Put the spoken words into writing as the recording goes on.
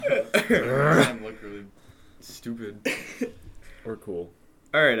and look really stupid. Or cool.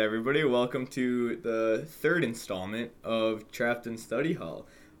 All right, everybody, welcome to the third installment of Trapped in Study Hall.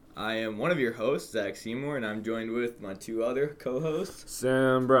 I am one of your hosts, Zach Seymour, and I'm joined with my two other co-hosts.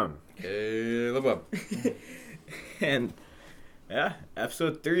 Sam Brown. Caleb up. And, yeah,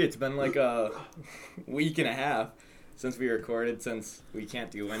 episode 3, it's been like a week and a half since we recorded, since we can't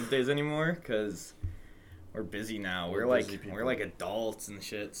do Wednesdays anymore, because we're busy now. We're like adults and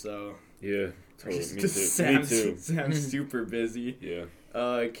shit, so... Yeah, totally. Me too. Sam's super busy. Yeah.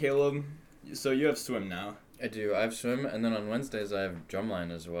 Caleb, so you have swim now. I do. I have swim, and then on Wednesdays I have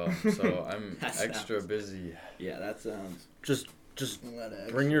drumline as well. So I'm extra busy. Yeah, that sounds... Just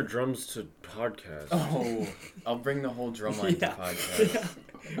bring your drums to podcast. Oh, I'll bring the whole drumline to podcast.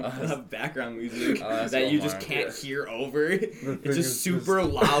 Have background music that that you just can't hear over. It's just super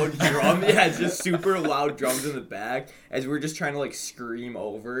loud drum. Yeah, it's just super loud drums in the back as we're just trying to like scream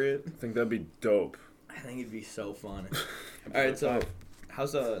over it. I think that'd be dope. I think it'd be so fun. All right, so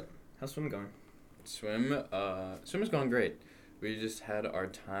how's swim going? Swim is going great. We just had our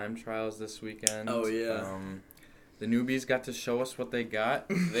time trials this weekend. Oh yeah. The newbies got to show us what they got.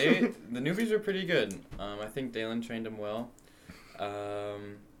 The newbies were pretty good. I think Dalen trained them well.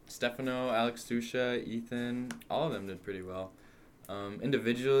 Stefano, Alex Susha, Ethan, all of them did pretty well.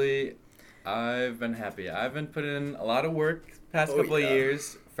 Individually, I've been happy. I've been putting in a lot of work past couple of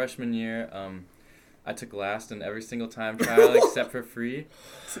years. Freshman year, I took last in every single time trial except for free.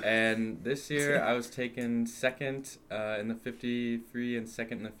 And this year, I was taken second in the 50 free and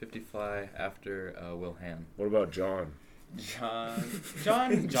second in the 50 fly after Will Han. What about John? John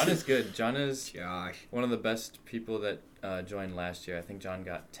is good. John is one of the best people that joined last year. I think John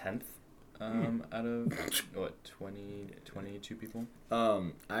got 10th out of, 22 people?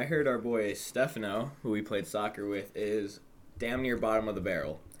 I heard our boy Stefano, who we played soccer with, is damn near bottom of the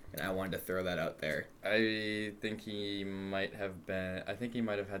barrel. And I wanted to throw that out there. I think he might have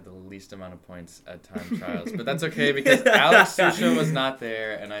had the least amount of points at time trials. But that's okay because Alex Susha was not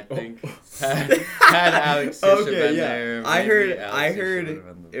there, and I think had Alex Susha been there, I heard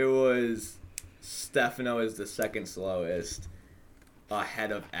it was Stefano is the second slowest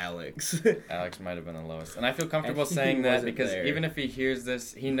ahead of Alex. Alex might have been the lowest. And I feel comfortable saying that because even if he hears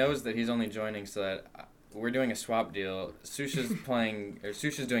this, he knows that he's only joining so that... We're doing a swap deal. Susha's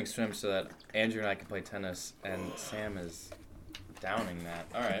doing swim so that Andrew and I can play tennis, and Sam is downing that.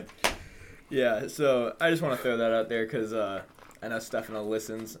 All right. Yeah, so I just want to throw that out there because I know Stefano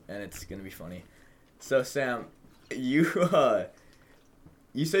listens, and it's going to be funny. So, Sam, you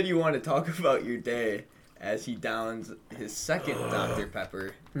said you wanted to talk about your day as he downs his second Dr.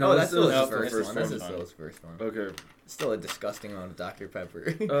 Pepper. No, that's still his first first one. one. This is still his first one. Okay. Still a disgusting amount of Dr.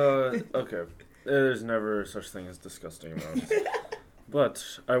 Pepper. Okay. There's never such thing as disgusting amounts.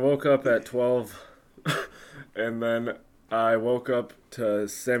 But I woke up at 12, and then I woke up to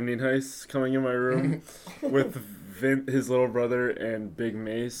Sam Nienhuis coming in my room with his little brother and Big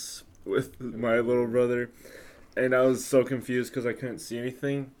Mace with my little brother. And I was so confused because I couldn't see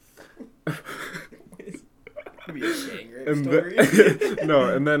anything. Be a gang rape story.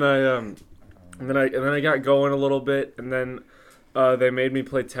 No, and then I got going a little bit, and then they made me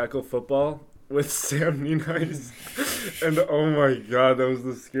play tackle football with Sam Nienhuis. And oh my god, that was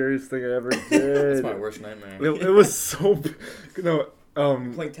the scariest thing I ever did. That's my worst nightmare. It was so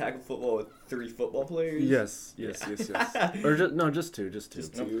Playing tackle football with 3 football players? Yes. Or just two. Just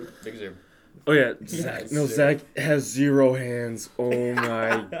two. Big zero. Oh yeah, Zach has 0 hands. Oh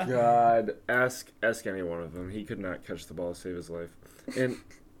my god. Ask any one of them. He could not catch the ball to save his life. And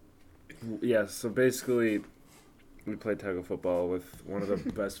yeah, so basically we played tackle football with one of the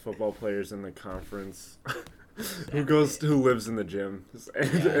best football players in the conference, who lives in the gym,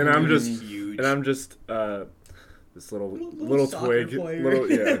 and I'm just this little twig, player.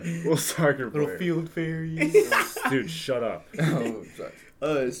 little soccer player, little field fairies. Dude, shut up.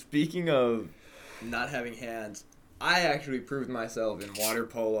 Speaking of not having hands, I actually proved myself in water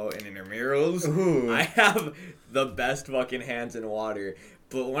polo and intramurals. Ooh. I have the best fucking hands in water.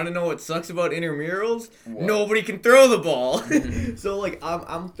 But want to know what sucks about intramurals? What? Nobody can throw the ball. So like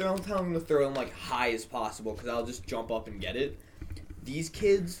I'm telling them to throw them like high as possible because I'll just jump up and get it. These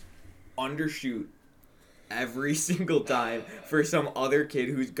kids undershoot every single time for some other kid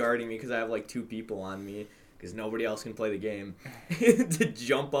who's guarding me because I have like 2 people on me because nobody else can play the game to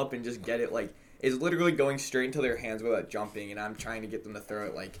jump up and just get it. Like it's literally going straight into their hands without jumping, and I'm trying to get them to throw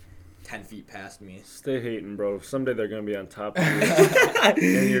it like 10 feet past me. Stay hating, bro. Someday they're going to be on top of you,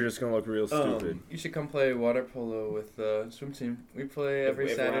 and you're just going to look real stupid. You should come play water polo with the swim team. We play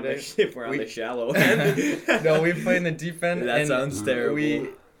every Saturday. If we're on the shallow end. No, we play in the deep end. That sounds terrible.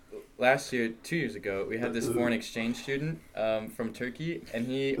 last year, 2 years ago, we had this foreign exchange student from Turkey, and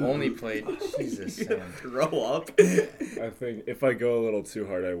he only played. Jesus, Sam. Grow up. I think if I go a little too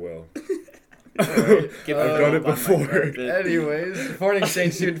hard, I will. I've I've done it before. Anyways, foreign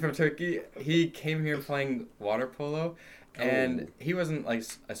exchange student from Turkey. He came here playing water polo, and he wasn't like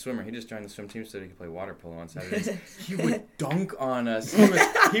a swimmer. He just joined the swim team so he could play water polo on Saturdays. He would dunk on us.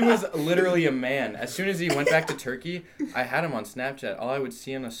 He was literally a man. As soon as he went back to Turkey, I had him on Snapchat. All I would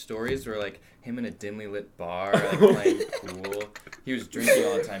see on the stories were like him in a dimly lit bar, like playing pool. He was drinking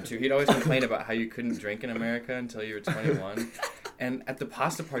all the time too. He'd always complain about how you couldn't drink in America until you were 21. And at the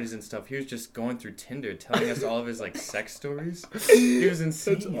pasta parties and stuff, he was just going through Tinder, telling us all of his like sex stories. He was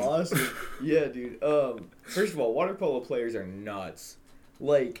insane. That's awesome. Yeah, dude. First of all, water polo players are nuts.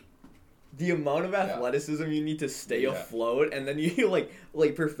 Like, the amount of athleticism you need to stay afloat, and then you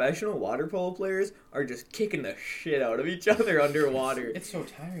like professional water polo players are just kicking the shit out of each other underwater. It's so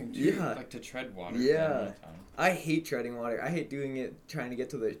tiring too. Yeah. Like to tread water. Yeah. I hate treading water. I hate doing it trying to get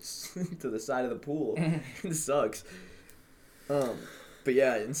to the to the side of the pool. It sucks. But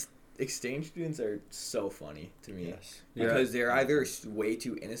yeah, exchange students are so funny to me. Yes. Because they're either way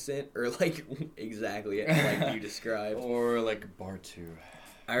too innocent or like exactly like you described. Or like Bartu.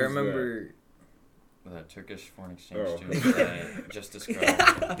 I remember that Turkish foreign exchange student that I just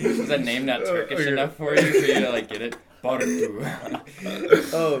described. Is that name not Turkish enough for you to like get it? Bartu.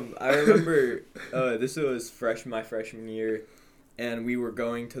 I remember this was my freshman year, and we were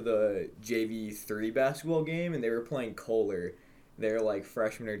going to the JV3 basketball game, and they were playing Kohler. They're like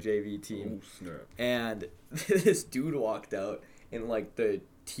freshman or JV team. Oh, snap. And this dude walked out in like the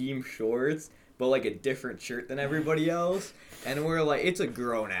team shorts, but like a different shirt than everybody else. And we're like, it's a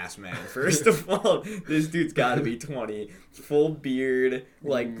grown ass man. First of all, this dude's got to be 20, full beard,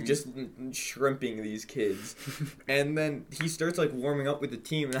 like just shrimping these kids. And then he starts like warming up with the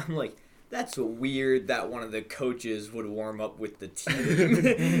team, and I'm like, that's weird that one of the coaches would warm up with the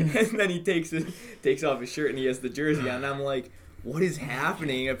team. And then he takes off his shirt and he has the jersey on, and I'm like, what is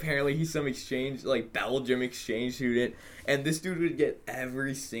happening? Apparently he's some exchange, like Belgium exchange student, and this dude would get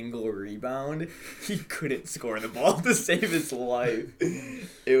every single rebound. He couldn't score the ball to save his life.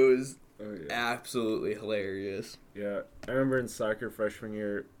 It was absolutely hilarious. Yeah, I remember in soccer freshman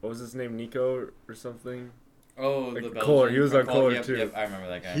year, what was his name, Nico or something? Oh, like the Belgian. Kohler. He was on Kohler yep, too. Yep, I remember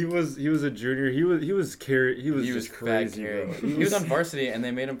that guy. He was a junior. He was just crazy, bro. He was on varsity, and they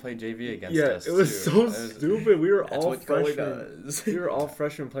made him play JV against us. Yeah, it was too. so stupid. We were That's all what Kohler freshmen. does. We were all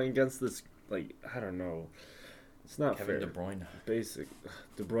freshmen playing against this, like, I don't know. It's not Kevin fair. De Bruyne. Basic.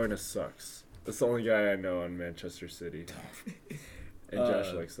 De Bruyne sucks. That's the only guy I know on Manchester City. And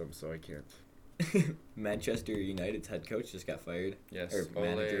Josh likes them, so I can't. Manchester United's head coach just got fired. Yes. Or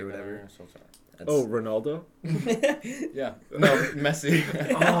manager or whatever. Oh, Ronaldo? Yeah. No, Messi.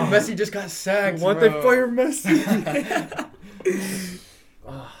 Messi just got sacked. Why'd they fire Messi?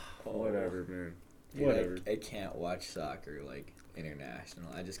 Whatever, man. Dude, Whatever. I can't watch soccer like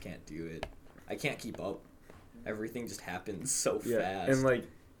international. I just can't do it. I can't keep up. Everything just happens so fast. And like,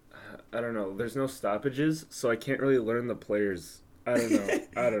 I don't know. There's no stoppages, so I can't really learn the players. I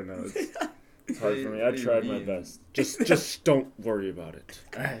don't know. It's hard for me. I tried my best. Just don't worry about it.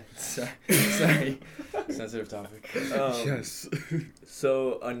 Alright, sorry. Sensitive topic. Yes.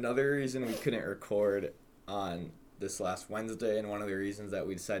 So another reason we couldn't record on this last Wednesday, and one of the reasons that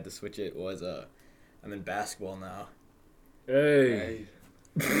we decided to switch it was I'm in basketball now. Hey.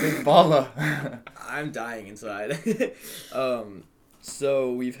 Big baller. I'm dying inside.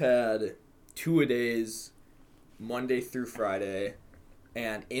 So we've had 2-a-days, Monday through Friday.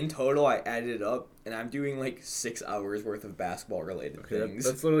 And in total, I added it up, and I'm doing like 6 hours worth of basketball-related things.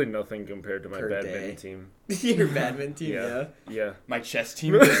 That's literally nothing compared to my badminton day. team. Your badminton team, Yeah. My chess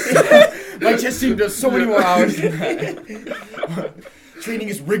team does so many more hours than that. Training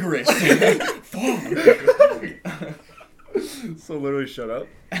is rigorous. So literally shut up.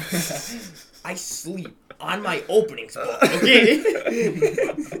 I sleep on my openings book, okay?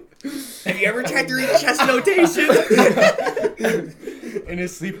 Have you ever tried to read chess notation? In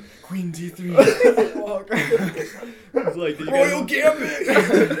his sleep, Queen D3. It's like, Royal Gambit.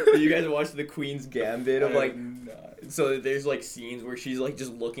 Did you guys watch the Queen's Gambit of like... So there's like scenes where she's like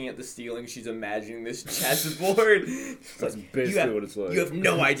just looking at the ceiling, she's imagining this chessboard. That's basically what it's like. You have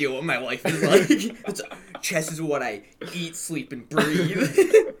no idea what my life is like. Chess is what I eat, sleep, and breathe.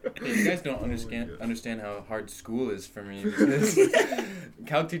 Hey, you guys don't understand how hard school is for me. Because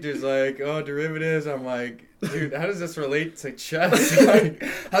calc teacher's like, oh, derivatives. I'm like, dude, how does this relate to chess? Like,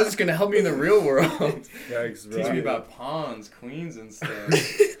 how's this gonna help me in the real world? Yikes, Teach me bro. about pawns, queens, and stuff.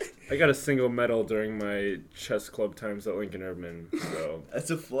 I got a single medal during my chess club times at Lincoln Urban, so That's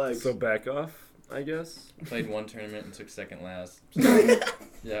a flex. so back off, I guess. Played one tournament and took second last.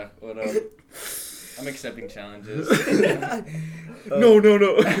 Yeah, what up? I'm accepting challenges. No.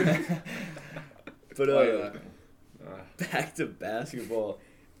 But Why are you laughing? back to basketball.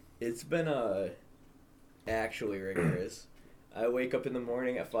 It's been actually rigorous. I wake up in the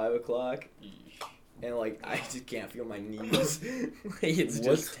morning at 5:00 and like I just can't feel my knees. Like it's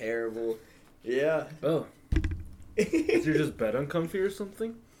just terrible. Yeah. Oh, is your just bed uncomfy or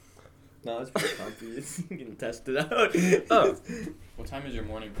something? No, it's pretty comfy. You can test it out. Oh, What time is your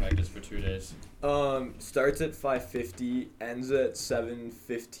morning practice for 2 days? Starts at 5:50, ends at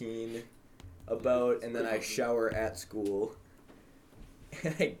 7:15, about, and then I shower at school.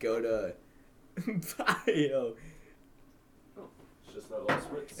 And I go to bio. it's just that last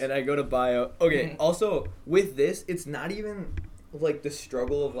spritz. And I go to bio. Okay, also, with this, it's not even, like, the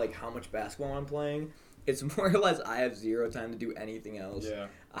struggle of, like, how much basketball I'm playing. It's more or less I have zero time to do anything else. Yeah,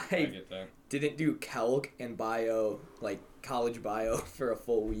 I I get that. didn't do calc and bio, like, college bio, for a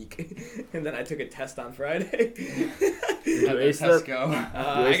full week. And then I took a test on Friday. How'd the ace test that? go?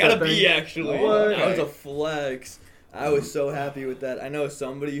 I got a B, actually. What? That was a flex. I was so happy with that. I know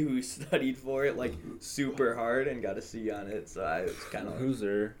somebody who studied for it, like, super hard and got a C on it, so I was kind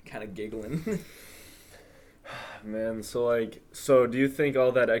Loser. of giggling. Man, so do you think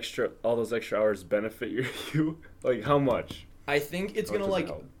all those extra hours benefit you? Like, how much? I think it's How gonna, does it like,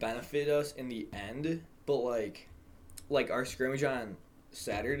 help? benefit us in the end, but, like our scrimmage on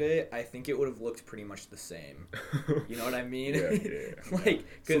Saturday, I think it would have looked pretty much the same. You know what I mean? Yeah. Like,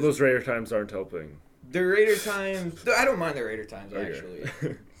 So cause those Raider times aren't helping. the Raider times, I don't mind the Raider times, Okay. actually.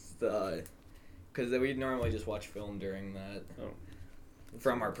 Because we normally just watch film during that. Oh.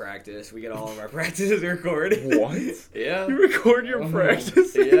 From our practice. We get all of our practices recorded. What? Yeah. You record your Oh.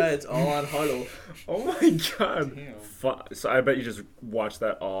 practice? Yeah, it's all on Huddle. Oh my god. Damn. So I bet you just watch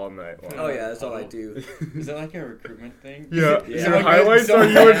that all night long. Oh, yeah, that's all I do. Is that like a recruitment thing? Yeah. Yeah. Your highlights are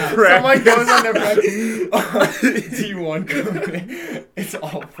you in Someone practice. goes on their practice. D1 company. It's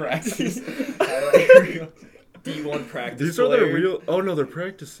all practice. D1 practice. These are their player. real. Oh no, they're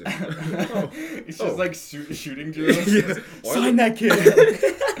practicing. Oh. It's just Oh. like shooting drills. Yeah. Sign that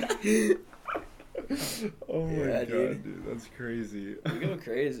kid. Oh my Yeah, god, dude. dude, that's crazy. We go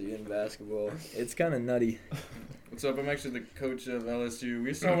crazy in basketball. It's kind of nutty. What's up? I'm actually the coach of LSU.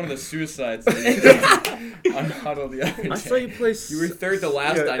 We saw one of the suicides on Huddle the other day. I saw you play. You were third to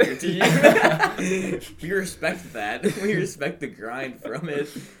last Yeah. on your team. We respect that. We respect the grind from it.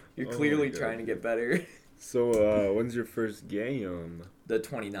 You're Oh clearly my God. trying to get better. So, when's your first game? The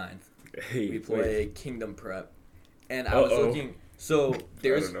 29th. Hey, We play Kingdom Prep. And I Uh-oh. was looking. So I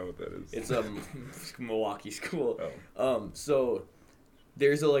there's. don't know what that is. It's a Milwaukee school. Oh. So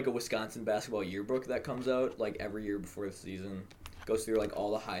there's a Wisconsin basketball yearbook that comes out like every year before the season. Goes through like all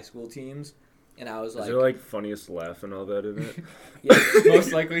the high school teams. And I was Is like, there like funniest laugh and all that in it? yeah,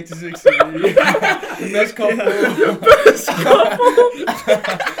 Most likely to succeed. Best couple.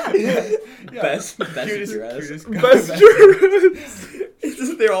 best Cutest- dress. cutest couple. Best dress. It's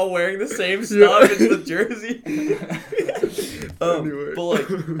just they're all wearing the same stuff. It's the jersey. Anyway. But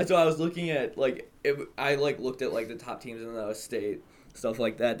like, so I was looking at I looked at like the top teams in the state, stuff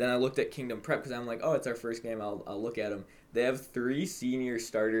like that. Then I looked at Kingdom Prep because I'm like, oh, it's our first game. I'll look at them. They have 3 senior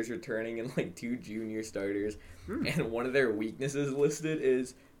starters returning and like 2 junior starters, and one of their weaknesses listed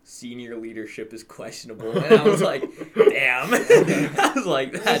is senior leadership is questionable. And I was like, damn. I was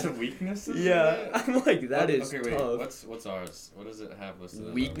like, That's that's weaknesses. yeah. I'm like, that is okay, wait. tough. What's ours? What does it have listed?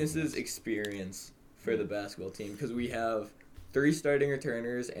 as Weaknesses, our experience for the basketball team because we have 3 starting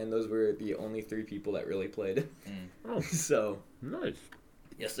returners and those were the only 3 people that really played. Oh, So, nice.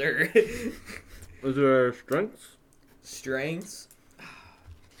 yes, sir. Was there strengths? Strengths,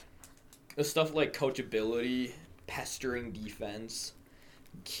 the stuff like coachability, pestering defense,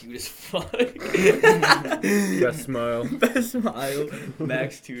 cute as fuck. Best smile. Best smile.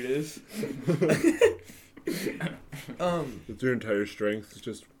 Max Tudis. It's your entire strength. It's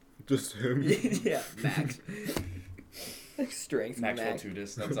just him. Yeah, Max. Strength, Maxwell Max.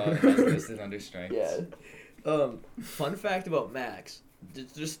 Tudis. That's all it has listed under strengths. Yeah. Fun fact about Max.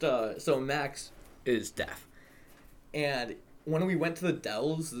 So Max is deaf. And when we went to the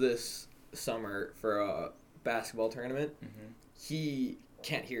Dells this summer for a basketball tournament, he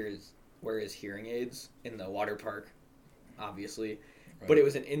can't wear his hearing aids in the water park, obviously. Right. But it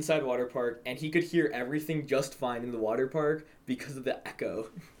was an inside water park, and he could hear everything just fine in the water park because of the echo.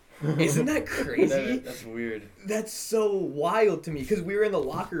 Isn't that crazy? That's weird. That's so wild to me because we were in the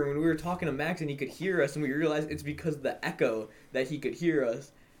locker room and we were talking to Max and he could hear us and we realized it's because of the echo that he could hear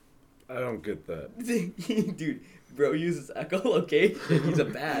us. I don't get that. Dude, bro uses echolocation. He's a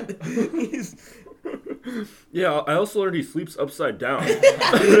bat. Yeah, I also learned he sleeps upside down.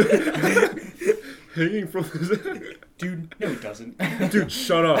 Hanging from his... Dude, no, he doesn't. Dude,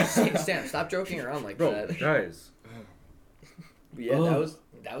 shut up. Sam, stop joking around like Bro, that. guys. But yeah,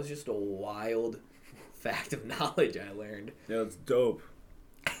 that was just a wild fact of knowledge I learned. Yeah, it's dope.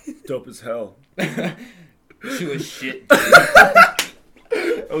 Dope as hell. She was shit. That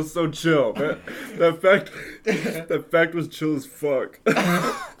was so chill. That fact was chill as fuck.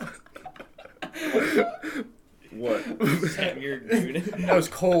 What? Sam, you're dude. That was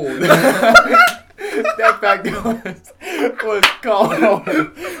cold. That fact was cold.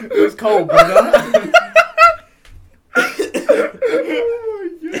 It was cold, brother.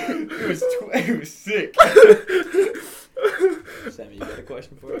 It was sick. Sam, you got a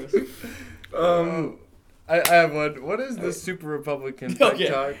question for us? I have one. What is the super Republican pep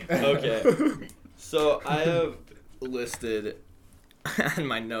talk? Okay. So I have listed on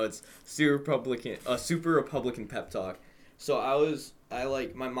my notes super Republican pep talk. So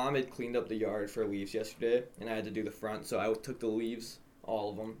my mom had cleaned up the yard for leaves yesterday, and I had to do the front. So I took the leaves, all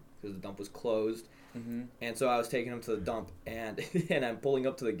of them, because the dump was closed. Mm-hmm. And so I was taking them to the dump, and I'm pulling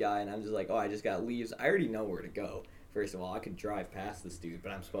up to the guy, and I'm just like, oh, I just got leaves. I already know where to go. First of all, I could drive past this dude,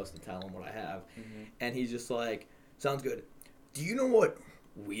 but I'm supposed to tell him what I have. Mm-hmm. And he's just like, sounds good. Do you know what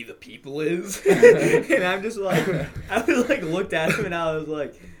we the people is? And I'm just like, I was like, looked at him, and I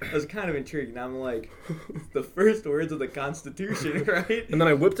was kind of intrigued. And I'm like, the first words of the Constitution, right? And then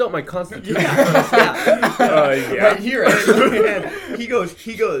I whipped out my Constitution. Yeah. Yeah. Right here. And he goes,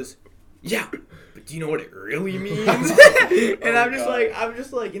 yeah. But do you know what it really means? And I'm just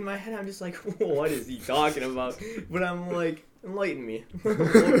like, in my head, I'm just like, what is he talking about? But I'm like, enlighten me.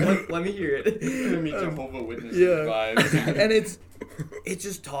 let me hear it. Me Jehovah's Witness Yeah. vibes. And it's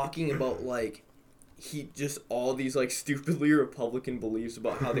just talking about like all these like stupidly Republican beliefs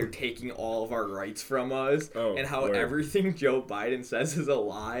about how they're taking all of our rights from us and how everything Joe Biden says is a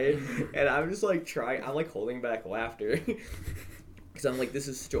lie. And I'm just like I'm like holding back laughter. Because I'm like, this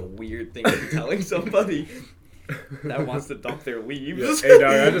is such a weird thing to be telling somebody that wants to dump their leaves. Yeah. Hey,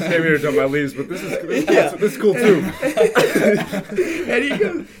 dog, I just came here to dump my leaves, but this is cool too.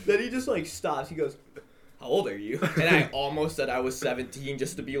 And then he just like stops. He goes, how old are you? And I almost said I was 17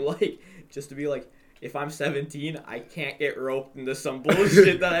 just to be like, if I'm 17, I can't get roped into some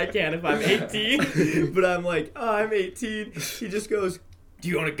bullshit that I can if I'm 18. But I'm like, oh, I'm 18. He just goes, do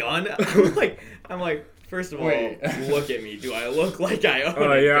you own a gun? I'm like, first of all, look at me. Do I look like I own a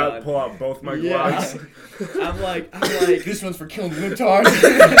gun? Oh, yeah, pull out both my Glocks. I'm like, this one's for killing libtards.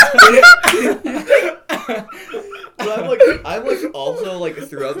 But I'm like also like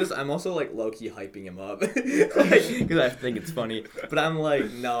throughout this, I'm also like low key hyping him up, because I think it's funny. But I'm like,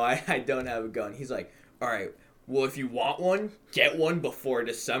 no, I don't have a gun. He's like, all right. Well, if you want one, get one before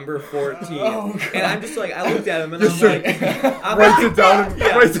December 14th. Oh, and I'm just like, I looked at him and writes it down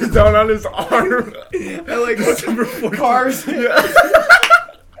on his arm. I like December 14th. Cars.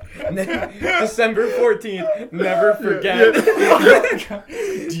 December 14th, never forget.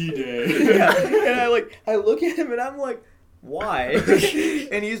 D-Day. Yeah. And I look at him and I'm like, why?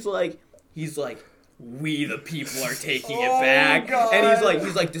 And he's like, we the people are taking it back. God. And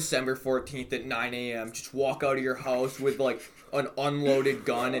he's like December 14th at 9 a.m. Just walk out of your house with like an unloaded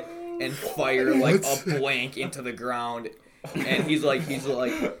gun and fire like a blank into the ground. And he's like,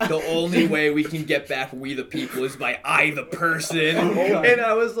 the only way we can get back we the people is by I the person. And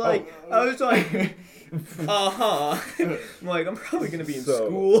I was like, uh-huh. I'm like, I'm probably going to be in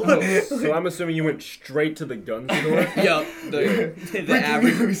school. So I'm assuming you went straight to the gun store? Yep. The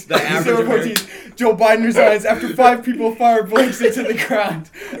average. Joe Biden resigns after 5 people fire blanks into the ground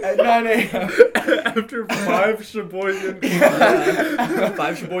at 9 a.m. After 5 Sheboygan.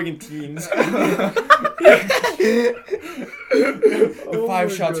 5 Sheboygan teens. The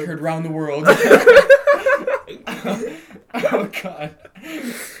 5 shots heard round the world. Oh god.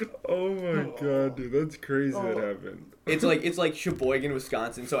 Oh my god, dude, that's crazy that happened. It's like Sheboygan,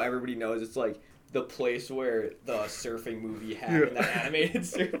 Wisconsin, so everybody knows it's like the place where the surfing movie happened, that animated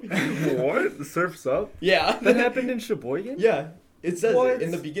surfing. What? The Surf's Up? Yeah. That happened in Sheboygan? Yeah. It says it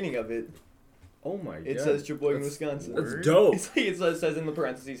in the beginning of it. Oh my god. It says Sheboygan, Wisconsin. That's dope. It says in the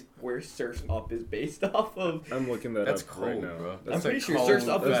parentheses where Surf's Up is based off of. I'm looking that That's up cold, right now. bro. I'm pretty sure Surf's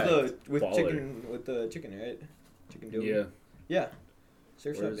Up is with baller. the chicken, right? Chicken dough. Yeah. Yeah.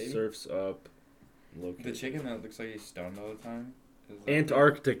 Surf's Up, Where's baby. Surf's Up? Look. The chicken that looks like he's stoned all the time.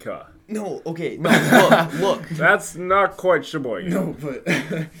 Antarctica. No, okay, no, look. That's not quite Sheboygan. No, but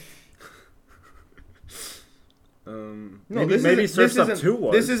Maybe Surf's Up 2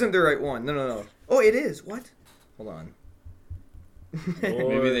 was. This isn't the right one. No. Oh, it is. What? Hold on.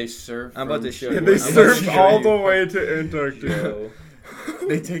 Maybe they surf. I'm about to show you. They surfed show all you. the way to Antarctica.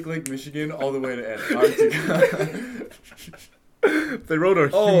 They take Lake Michigan all the way to Antarctica. They rode a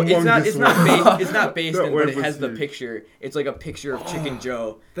Oh, humongous it's not wave. it's not based That in, but wave it was has the huge. picture. It's like a picture of Chicken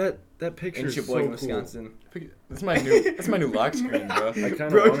Joe That picture in is so Sheboygan, cool. Wisconsin. That's my new lock screen, bro. I kind of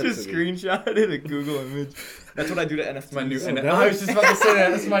Bro want it just to be. screenshotted a Google image. That's what I do to NFTs. That's my new. that I was just about to say that.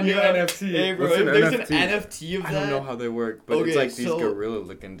 That's my new Yeah. NFT. Hey, bro, What's an there's NFT? an NFT of that. I don't know how they work, but it's Okay, like these so-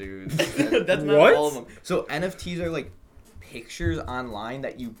 gorilla-looking dudes. That's not What? all of them. So NFTs are like pictures online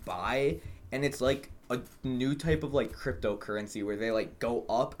that you buy, and it's like a new type of like cryptocurrency where they like go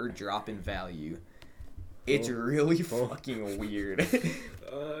up or drop in value. It's really fucking weird.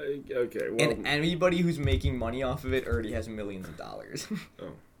 Okay, well, And anybody who's making money off of it already has millions of dollars.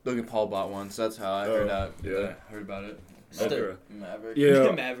 Logan Paul bought one, so that's how I heard out. yeah. I heard about it. Okay. Maverick.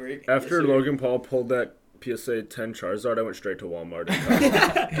 Yeah. Maverick. After Yes, sir. Logan Paul pulled that PSA 10 Charizard, I went straight to Walmart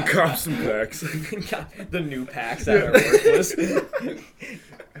and copped some packs. The new packs that are worthless.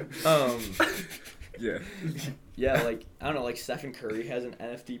 Yeah. Yeah, like I don't know, like Stephen Curry has an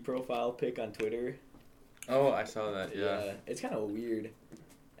NFT profile pic on Twitter. Oh, I saw that. Yeah. It's kind of weird.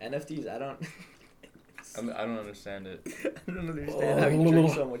 NFTs, I don't I don't understand it. I don't understand how you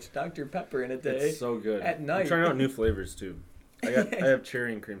drink so much Dr. Pepper in a day. It's so good. At night. I'm trying out new flavors too. I have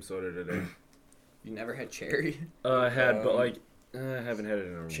cherry and cream soda today. You never had cherry? I had, but like I haven't had it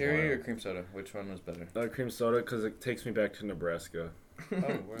in a Cherry or while. cream soda? Which one was better? Cream soda because it takes me back to Nebraska. Oh,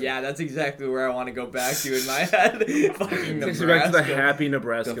 word. Yeah, that's exactly where I want to go back to in my head. Fucking It takes me back to the Nebraska. happy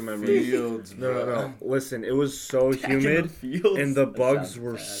Nebraska The memories. fields, No. bro. Listen, it was so Back in the humid, fields. and the That bugs sounds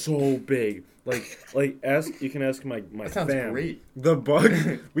were bad. so big. Like you can ask my That sounds fam. great. The bug,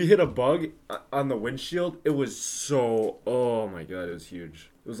 we hit a bug on the windshield. It was so, oh my god, it was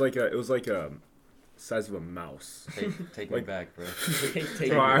huge. It was like a size of a mouse. Take me Like- back, bro.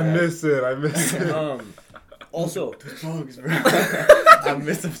 Take Oh, it I back. miss it. Also, Bugs, bro. I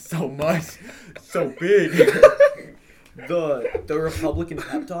miss them so much. So big. the Republican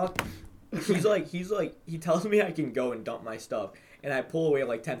pep talk, he's like, he tells me I can go and dump my stuff, and I pull away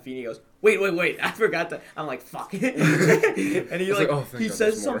like 10 feet, and he goes, wait, I forgot to, I'm like, fuck. And he was like, like, oh, thank he God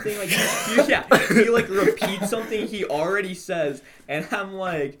says there's more. something like, he like repeats something he already says, and I'm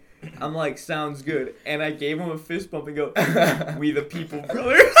like, sounds good. And I gave him a fist bump and go, we the people,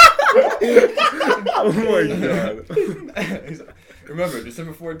 brother. Oh my god. Remember,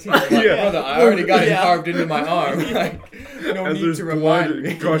 December 14th. Like, Yeah. brother, I already got it Yeah. carved into my arm. Like, no As need there's to blood remind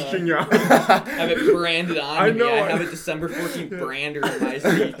me. gushing out. I have it branded on I me. know, I I have know. a December 14th brander in my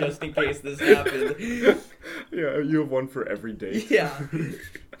seat just in case this happened. Yeah, you have one for every day. Yeah.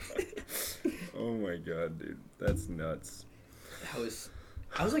 Oh my god, dude, that's nuts. I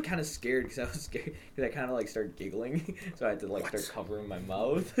was like kind of scared because I kind of like started giggling, so I had to like start covering my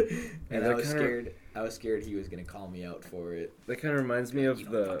mouth, and that I was kinda- scared. I was scared he was gonna call me out for it. That kind of reminds me of You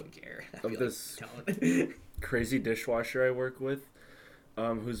don't the fucking care. I'd of be this- like, don't. crazy dishwasher I work with,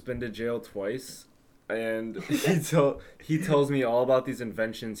 who's been to jail twice, and he tells me all about these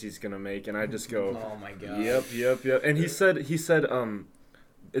inventions he's gonna make, and I just go, Oh my god. yep. And he said,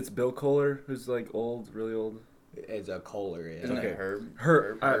 it's Bill Kohler, who's like old, really old. It's a Kohler. Yeah. Isn't Okay. it Herb?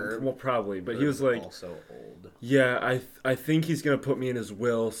 Herb. Well, probably, but he was like, also old. yeah, I think he's gonna put me in his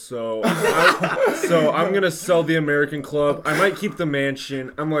will, so I'm gonna sell the American Club. I might keep the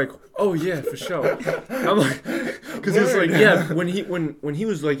mansion. I'm like, oh yeah, for sure. I'm like, because he was like, yeah, when he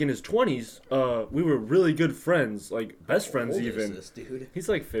was like in his 20s, we were really good friends, like best friends How old even. is this dude? He's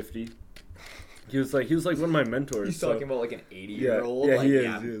like 50. He was like one of my mentors. He's so, talking about like an 80-year-old. Yeah, like, he is,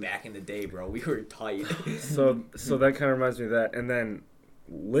 yeah, he is. back in the day, bro, we were tight. so that kind of reminds me of that. And then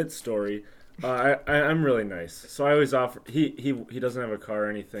lit story. I'm really nice, so I always offer. He doesn't have a car or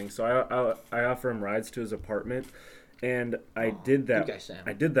anything, so I offer him rides to his apartment, and I did that. Good guy, Sam.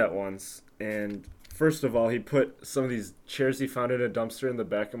 I did that once, and first of all, he put some of these chairs he found in a dumpster in the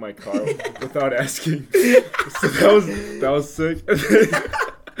back of my car without asking. So that was sick.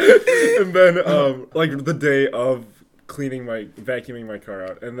 And then like the day of vacuuming my car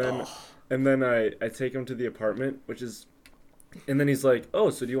out, and then I take him to the apartment, and then he's like, oh,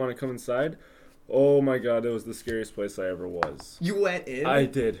 so do you want to come inside? Oh my god, it was the scariest place I ever was. You went in? I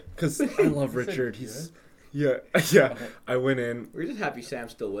did, because I love Richard. He's yeah. I went in. We're just happy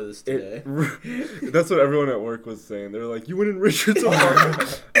Sam's still with us today. That's what everyone at work was saying. They were like, you went in Richard's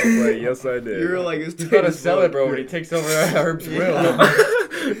apartment. I was like, yes, I did. You were like, it's You gotta sell it, bro, when he takes over Herb's will.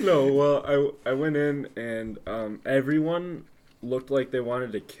 No, well, I went in, and everyone looked like they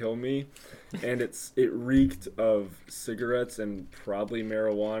wanted to kill me, and it reeked of cigarettes and probably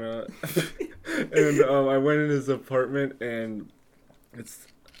marijuana. And I went in his apartment, and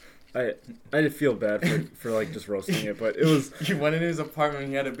I did feel bad for like just roasting it, but it was. You went in his apartment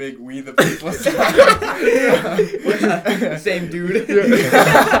and he had a big "We the People" sign. Same dude.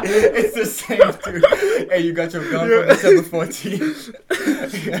 It's the same dude. Hey, you got your gun from December 14th.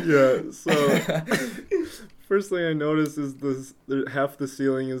 Yeah. So first thing I noticed is half the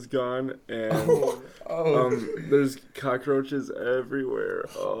ceiling is gone, and there's cockroaches everywhere.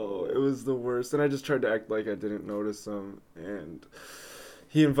 Oh, it was the worst. And I just tried to act like I didn't notice them, and.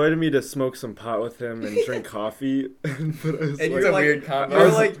 He invited me to smoke some pot with him and drink coffee, but I was And like, you're a like, weird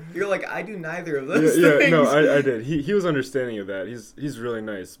combo. you're like, I do neither of those yeah, things. no, I did. He was understanding of that. He's really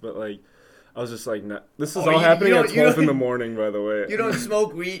nice, but like, I was just like, nah, this is all happening at 12 in the morning, by the way. You don't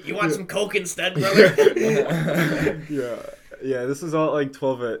smoke weed. You want some coke instead, brother? Yeah. This is all at like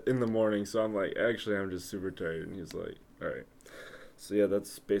 12 in the morning, so I'm like, actually, I'm just super tired. And he's like, all right. So yeah,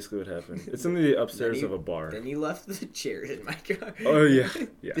 that's basically what happened. It's in the upstairs of a bar. Then you left the chair in my car. Oh yeah.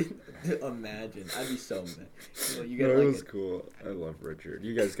 Imagine, I'd be so mad. You No, get it was cool. I love Richard.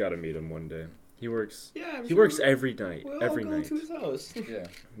 You guys got to meet him one day. He works. Yeah, he works every night. We'll every all go night. to his house.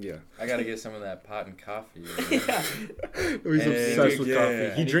 Yeah. I gotta get some of that pot and coffee. Yeah. He's obsessed with coffee.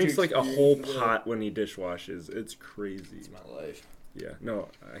 He I drinks need to like a whole experience pot when he dishwashes. It's crazy. It's my life. Yeah. No,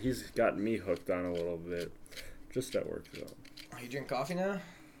 he's gotten me hooked on a little bit. Just at work though. Oh, you drink coffee now?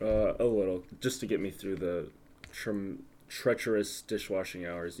 A little, just to get me through the treacherous dishwashing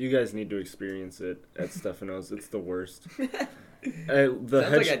hours. You guys need to experience it at Stefano's. It's the worst. Sounds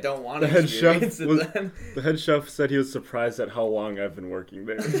like I don't want to the head chef experience it was, then. The head chef said he was surprised at how long I've been working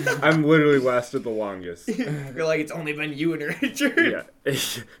there. I'm literally lasted the longest. You're like, it's only been you and Richard. Yeah.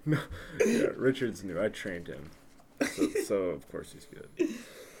 No. Yeah, Richard's new. I trained him. So of course he's good.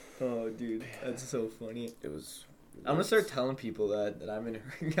 Oh, dude, that's so funny. It was... I'm gonna start telling people that I'm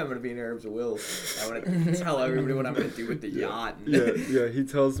gonna be in Herb's will. I'm gonna tell everybody what I'm gonna do with the yacht. Yeah. He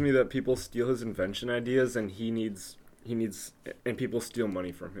tells me that people steal his invention ideas, and and people steal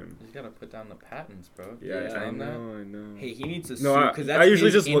money from him. You gotta put down the patents, bro. Yeah, I know. Hey, he needs to sue No, because I that's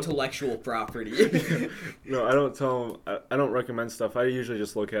usually his just look- intellectual property. No, I don't tell him. I don't recommend stuff. I usually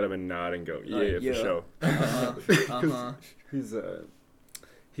just look at him and nod and go, yeah, for sure.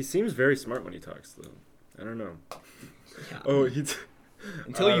 He seems very smart when he talks, though. I don't know. Yeah. Oh,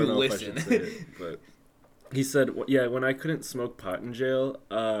 Until you listen. But he said, yeah, when I couldn't smoke pot in jail,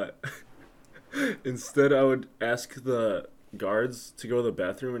 instead I would ask the guards to go to the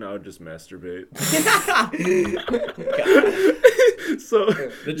bathroom and I would just masturbate. So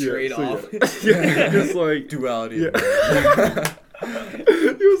The trade-off. Just like duality. Yeah.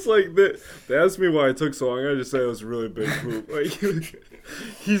 He was like, they asked me why it took so long. I just said it was a really big poop. Like,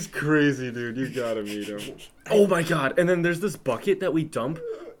 he's crazy, dude. You gotta meet him. Oh my god! And then there's this bucket that we dump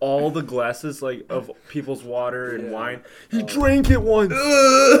all the glasses like of people's water and wine. He drank it once.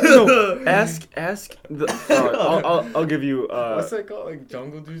 No, ask the. I'll give you. What's that called? Like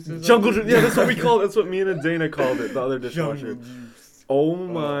jungle juice? Jungle juice. Yeah, that's what we call it. That's what me and Dana called it. The other dishwasher. Oh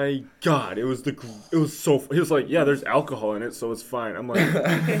my god, it was so. He was like, yeah, there's alcohol in it, so it's fine. I'm like,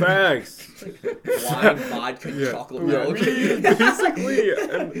 facts. Wine, vodka, chocolate milk. Basically,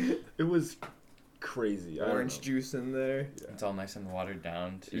 and it was crazy. Orange juice in there. Yeah. It's all nice and watered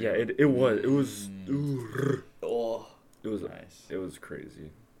down too. Yeah, it was. Oh, it was nice. It was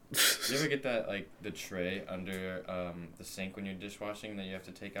crazy. You ever get that like the tray under the sink when you're dishwashing that you have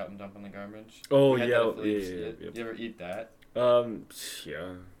to take out and dump in the garbage? Oh yeah. Yeah. You ever eat that?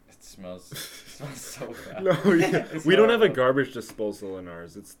 Yeah. It smells so bad. No, yeah. We don't have a garbage disposal in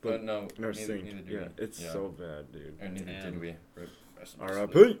ours. It's the in our sink. Neither do yeah, we. it's so bad, dude. Or neither did we.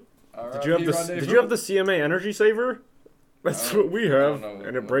 R.I.P. Did you have the CMA Energy Saver? That's what we have,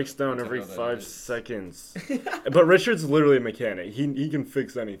 and it breaks down every 5 seconds. But Richard's literally a mechanic. He can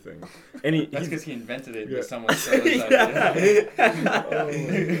fix anything. And that's because he invented it. Yeah. But someone stole his idea.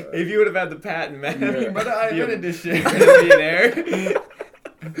 If you would have had the patent, man, But I invented this shit. millionaire.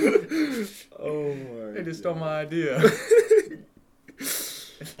 Oh my! They just stole my idea.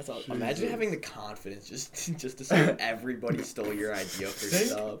 That's all. Imagine having the confidence just to say everybody stole your idea for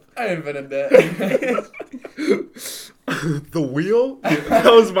stuff. I invented that. The wheel?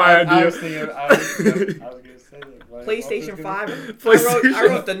 That was my idea. I was thinking. I was gonna say that. PlayStation 5. PlayStation. I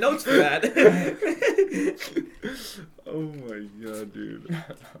wrote the notes for that. Oh my god, dude.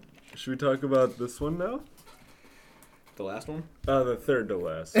 Should we talk about this one now? The last one? The third to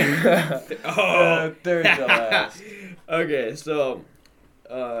last. Oh, third to last. Okay, so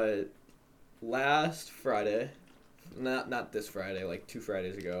last Friday, not this Friday, like 2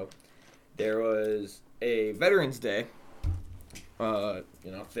 Fridays ago, there was a Veterans Day,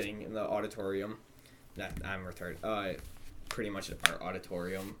 thing in the auditorium. I'm retarded. Pretty much our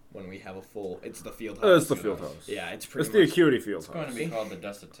auditorium when we have a full. It's the field house. It's the field house. Yeah, it's pretty. It's the Acuity field house. It's going to be called the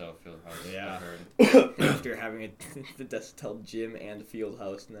Dustatill Field House. Yeah. I heard. After having the Dustatill gym and field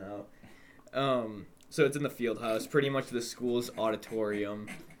house now. So it's in the field house, pretty much the school's auditorium.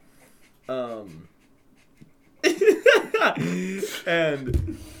 And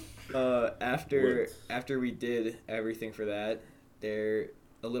after we did everything for that, a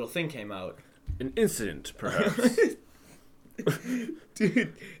little thing came out. An incident, perhaps.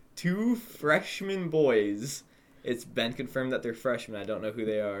 Dude, 2 freshman boys, it's been confirmed that they're freshmen, I don't know who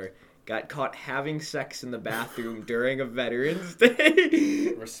they are, got caught having sex in the bathroom during a Veterans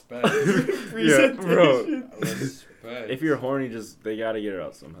Day. Respect. Yeah, bro. Respect. If you're horny, they gotta get it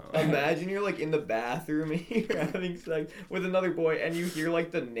out somehow. Imagine you're like in the bathroom and you're having sex with another boy and you hear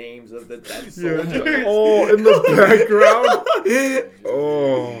like the names of the dead soldiers. Yeah. Oh, in the background?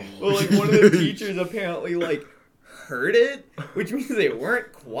 Oh. Well, like one of the teachers apparently like heard it, which means they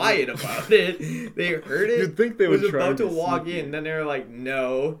weren't quiet about it. They heard it. You'd think they would was try about to to walk sneak in, then they were like,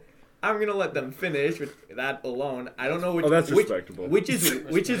 "No, I'm gonna let them finish with that alone." I don't know which. Oh, that's respectable. Which is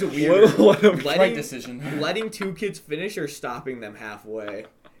weird. Right decision. Letting 2 kids finish or stopping them halfway.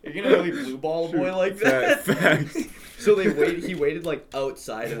 You're gonna really blue ball a boy like that. Facts. So he waited like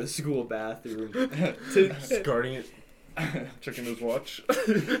outside of the school bathroom Just guarding it, checking his watch.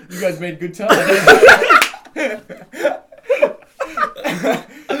 You guys made good time.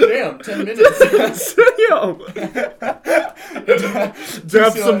 Damn, 10 minutes. Yo.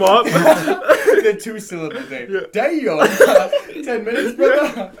 Dap some up. The 2 syllables there. Yeah. Damn. 10 minutes,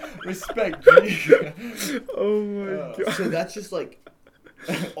 brother. Respect, G. Oh my god. So that's just like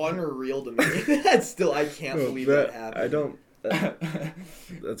unreal to me. That's still, I can't believe that happened. I don't.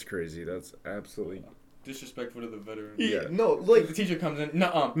 That's crazy. That's absolutely Disrespectful to the veterans. Yeah. No, like The teacher comes in.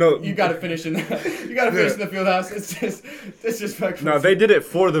 Nuh-uh. No. You gotta finish in the. You gotta finish in the field house. It's just disrespectful. No, they did it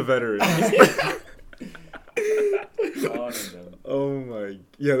for the veterans. Honor them. Oh my.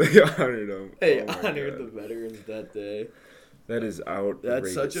 Yeah, they honored them. they Oh my honored God. the veterans that day. That is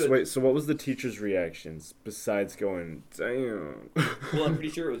outrageous. That's such a- Wait, so what was the teacher's reactions besides going, damn? Well, I'm pretty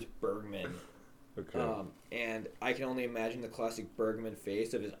sure it was Bergman. Okay. And I can only imagine the classic Bergman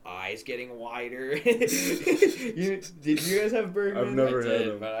face of his eyes getting wider. Did you guys have Bergman? I've never I had did,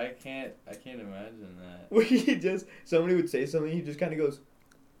 him. but I can't imagine that. Where somebody would say something, he just kind of goes,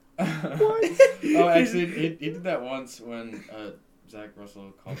 What? Oh, actually, he did that once when Zach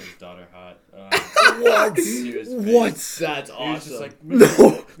Russell called his daughter hot. What? He was What? pissed. "That's He was awesome." just like, No.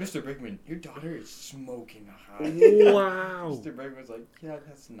 Mr. Brickman, your daughter is smoking hot. Wow. Mr. Brickman's like, yeah,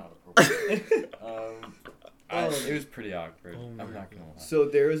 that's not appropriate. It was pretty awkward. Oh my I'm not gonna lie. So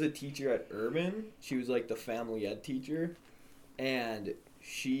there was a teacher at Urban. She was like the family ed teacher, and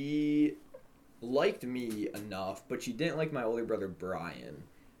she liked me enough, but she didn't like my older brother Brian.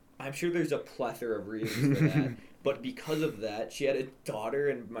 I'm sure there's a plethora of reasons for that, but because of that, she had a daughter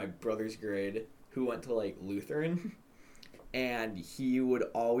in my brother's grade who went to like Lutheran, and he would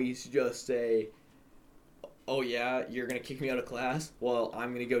always just say, "Oh yeah, you're gonna kick me out of class? Well,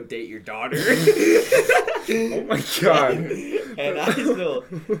 I'm gonna go date your daughter." Oh my god. And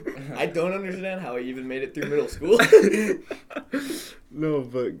I don't understand how he even made it through middle school. No,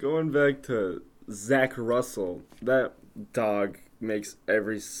 but going back to Zach Russell, that dog makes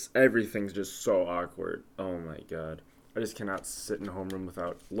everything just so awkward. Oh my god. I just cannot sit in a homeroom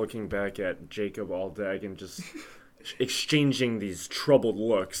without looking back at Jacob Aldag and just exchanging these troubled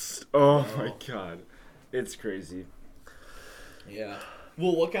looks. Oh my god. It's crazy. Yeah.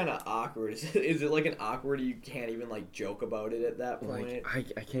 Well, what kind of awkward is it? Is it like an awkward you can't even like joke about it at that point?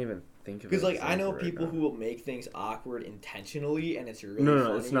 Like, I can't even think of it. Because like I know exactly people right who will make things awkward intentionally, and it's really No,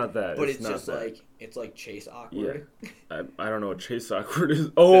 funny. it's not that. But It's it's not just that. like it's like Chase awkward. I don't know what Chase Awkward is.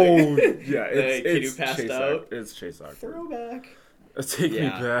 Oh, yeah. The kid It's who passed Chase out? It's Chase Awkward. Throwback. Take me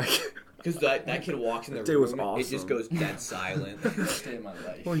Yeah. back. Because that kid walks in the That day room, was it just awesome. goes dead silent. Stay in my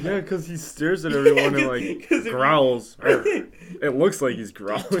life. Well, yeah, because he stares at everyone and, like, 'Cause if growls. It looks like he's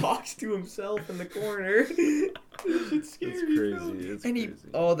growling. talks to himself in the corner. It's scary. It's crazy. bro. It's and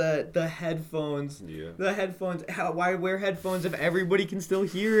crazy. the headphones. Yeah. The headphones. Why wear headphones if everybody can still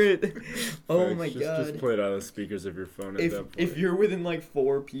hear it? Oh Facts. my god. Just play it out of the speakers of your phone at that point. If you're within like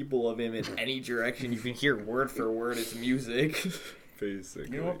 4 people of him in any direction, you can hear word for word his music. Basically.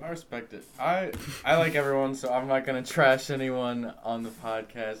 You know what? I respect it. I like everyone, so I'm not gonna trash anyone on the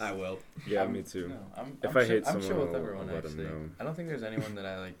podcast. I will. Yeah, I'm- me too. No, I'm If I'm I hate I'm chill someone, with I'll everyone let 'em actually. know. I don't think there's anyone that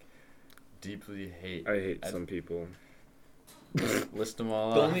I like deeply hate. I hate some people. list them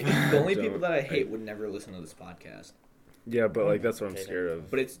all The off. only people that I hate would never listen to this podcast. Yeah, but like that's what I'm scared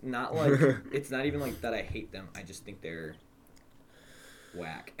of. But it's not like it's not even like that I hate them. I just think they're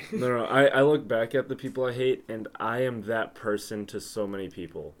whack. No, I look back at the people I hate, and I am that person to so many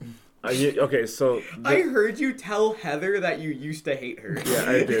people. Okay, so I heard you tell Heather that you used to hate her. yeah,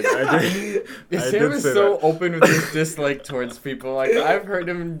 I did. Sam is say so that. open with his dislike towards people. Like I've heard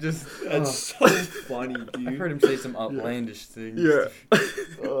him just. That's so funny, dude. I've heard him say some outlandish things. Yeah.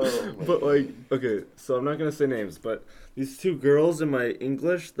 Oh, my But like, okay, so I'm not gonna say names, but these two girls in my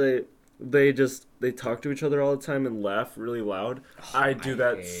English, they talk to each other all the time and laugh really loud. I do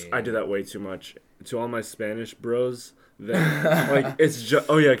that way too much. To all my Spanish bros, that like it's just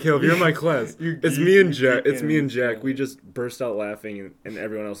oh yeah, Caleb, you're in my class. It's me and Jack. It's me and Jack. We just burst out laughing, and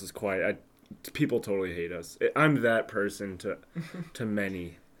everyone else is quiet. People totally hate us. I'm that person to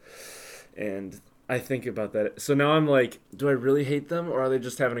many, and I think about that. So now I'm like, do I really hate them, or are they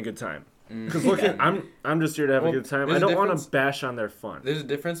just having a good time? Because look, I'm just here to have a good time. I don't want to bash on their fun. There's a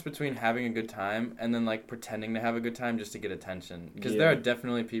difference between having a good time and then like pretending to have a good time just to get attention. Because there are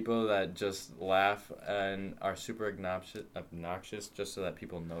definitely people that just laugh and are super obnoxious just so that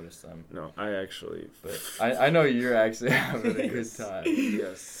people notice them. No, I actually. But I know you're actually having a good time.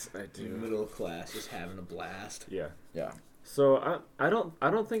 Yes, I do. Middle class, just having a blast. Yeah. Yeah. So I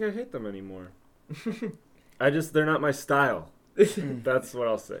don't think I hate them anymore. They're not my style. That's what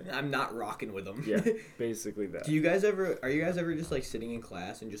I'll say. I'm not rocking with them. Yeah, basically that. Are you guys ever just like sitting in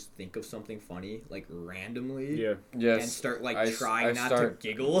class and just think of something funny like randomly? Yeah. Yes. And start like I trying not to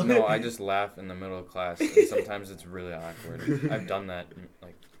giggle? No, I just laugh in the middle of class, and sometimes it's really awkward. I've done that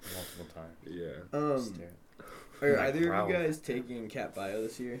like multiple times. Yeah. Are either of you guys taking Cat Bio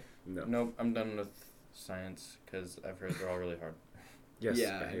this year? No. Nope, I'm done with science because I've heard they're all really hard. Yes.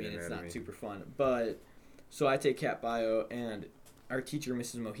 Yeah, I mean it's not super fun, but so I take Cat Bio and our teacher,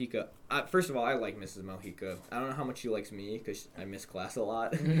 Mrs. Mojica. First of all, I like Mrs. Mojica. I don't know how much she likes me because I miss class a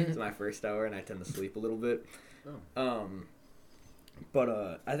lot. It's my first hour and I tend to sleep a little bit. Oh.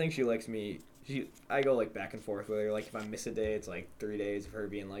 But I think she likes me. I go like back and forth with her. Like if I miss a day, it's like 3 days of her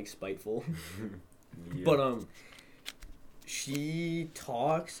being like spiteful. Yeah. But she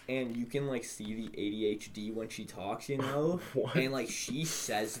talks and you can like see the ADHD when she talks, you know? What? And like she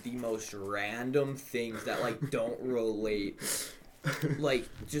says the most random things that like don't relate. Like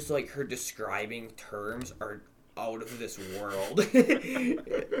just like her describing terms are out of this world.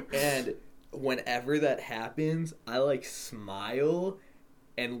 And whenever that happens, I like smile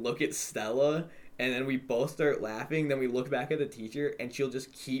and look at Stella. And then we both start laughing. Then we look back at the teacher, and she'll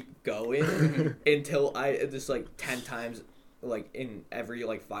just keep going until I just like 10 times, like in every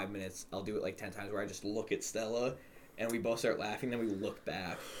like 5 minutes, I'll do it like 10 times where I just look at Stella, and we both start laughing. Then we look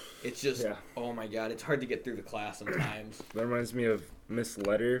back. It's just oh my god, it's hard to get through the class sometimes. That reminds me of Miss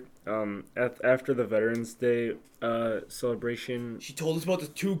Letter. After the Veterans Day celebration. She told us about the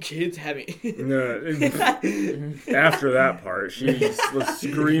 2 kids having. No, after that part, she was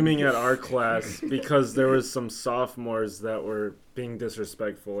screaming at our class because there was some sophomores that were being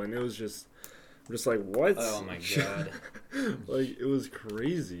disrespectful, and it was just like, what? Oh my god. Like, it was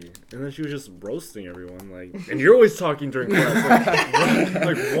crazy. And then she was just roasting everyone, like, and you're always talking during class.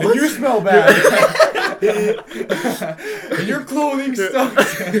 Like what? You smell bad. And your clothing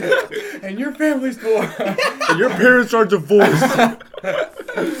stinks. And your family's poor. And your parents are divorced. Yeah,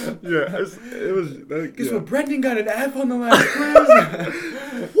 it was. Guess what? Brendan got an F on the last quiz.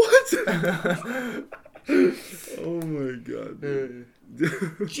 What? Oh my god.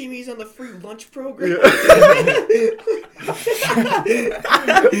 Jimmy's on the free lunch program. Yeah.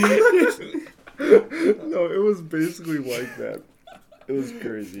 No, it was basically like that. It was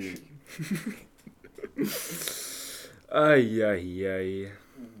crazy. Ay.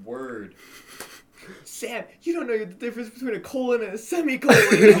 Word. Sam, you don't know the difference between a colon and a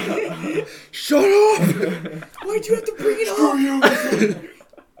semicolon. Shut up! Why'd you have to bring it up?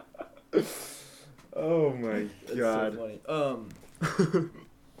 Oh my god. So funny.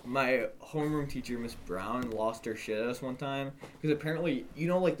 My homeroom teacher, Miss Brown, lost her shit at us one time because apparently, you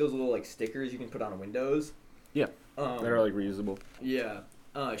know, like those little like stickers you can put on windows. Yeah. They're like reusable. Yeah.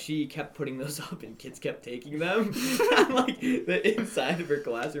 She kept putting those up and kids kept taking them on like the inside of her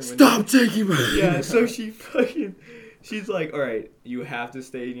classroom window. Stop taking my. Yeah, so she's like, all right, you have to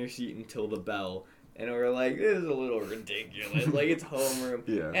stay in your seat until the bell. And we're like, this is a little ridiculous. Like, it's homeroom.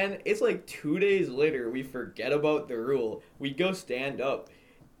 Yeah. And it's like 2 days later, we forget about the rule. We go stand up,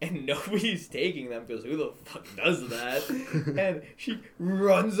 and nobody's taking them because who the fuck does that? And she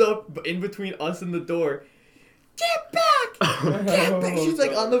runs up in between us and the door. get back, get back. She's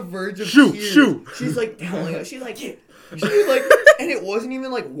like on the verge of Shoot, tears. shoot. She's like telling us. She's like, and it wasn't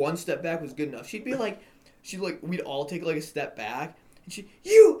even like one step back was good enough. We'd all take like a step back. And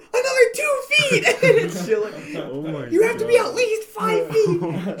you, another 2 feet! And she's like, Oh my you have to be God. at least 5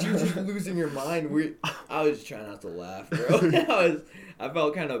 feet! She was just losing her mind. I was trying not to laugh, bro. I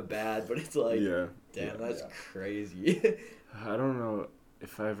felt kind of bad, but it's like, Yeah. damn, that's crazy. I don't know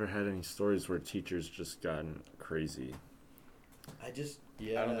if I ever had any stories where teachers just gotten crazy. I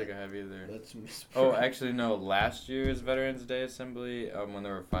don't think I have either. That's Oh, actually, no. Last year's Veterans Day Assembly, when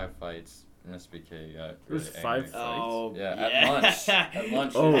there were 5 fights, Miss BK got It was really 5 angry. fights? Oh, Yeah, at lunch. At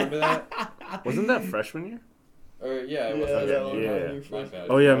lunch, Oh. you remember that? Wasn't that freshman year? Or, yeah, it was Yeah, freshman yeah, year. yeah. My bad.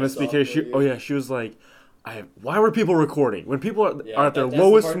 Oh yeah, my Miss sophomore BK. year. She was like, why were people recording when people are Yeah, at their that's the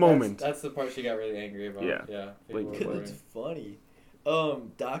lowest part- moment? That's the part she got really angry about. Yeah. Yeah. Like- people It's recording. funny.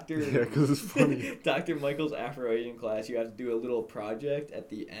 Dr. Yeah, because it's funny. Dr. Michael's Afro-Asian class, you have to do a little project at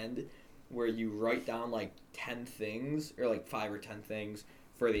the end where you write down like 10 things, or like 5 or 10 things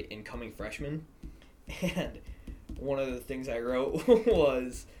for the incoming freshmen. And one of the things I wrote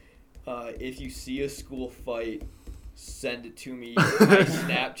was, if you see a school fight, send it to me. My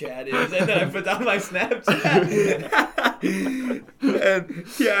Snapchat is, and then I put down my Snapchat. And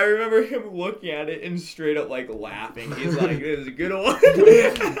yeah, I remember him looking at it and straight up like laughing. He's like, "This is a good one."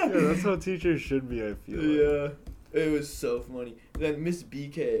 Yeah, that's how teachers should be. I feel. Like. Yeah, it was so funny. Then Miss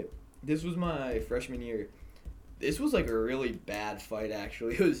BK, this was my freshman year. This was like a really bad fight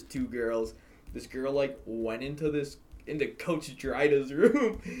actually. It was 2 girls. This girl like went into Coach Dryda's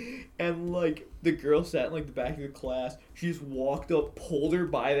room, and like the girl sat in like the back of the class. She just walked up, pulled her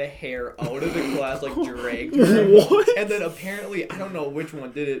by the hair out of the class, like dragged her. What? And then apparently, I don't know which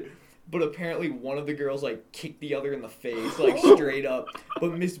one did it, but apparently one of the girls like kicked the other in the face, like straight up.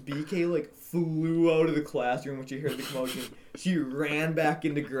 But Miss BK like flew out of the classroom when she heard the commotion. She ran back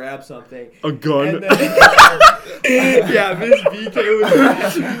in to grab something. A gun. And then, yeah, Miss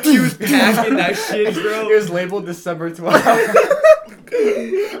BK she was packing that shit, bro. It was labeled December 12th.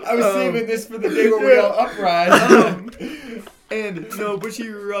 I was saving this for the day where we all uprise. And no, but she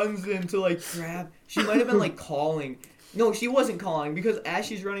runs in to like grab. She might have been like calling. No, she wasn't calling because as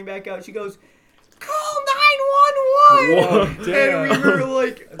she's running back out, she goes, "Call 911!" Whoa, And we were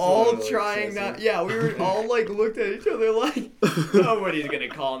like That's all really trying excessive. not. Yeah, we were all like looked at each other like, nobody's gonna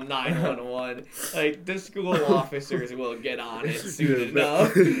call 911. Like the school officers will get on it soon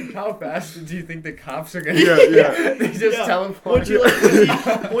enough. How fast do you think the cops are gonna? Yeah. They just Yeah. teleport.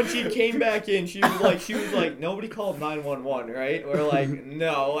 When she came back in, she was like, nobody called 911, right? We're like,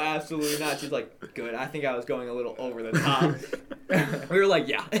 no, absolutely not. She's like, good. I think I was going a little over the top. We were like,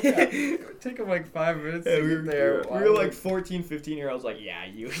 yeah. Take them like 5 minutes Yeah, to we get there. were like 14, 15-year-olds like, yeah,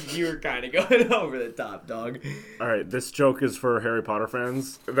 you were kind of going over the top, dog. All right, this joke is for Harry Potter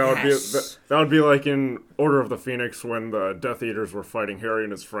fans. That would Yes. that would be like in Order of the Phoenix when the Death Eaters were fighting Harry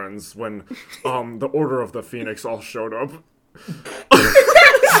and his friends when the Order of the Phoenix all showed up.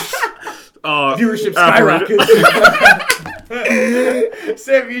 Viewership apparatus- skyrockets.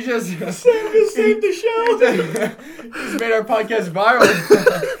 Sam, you just Saved the show. just made our podcast viral.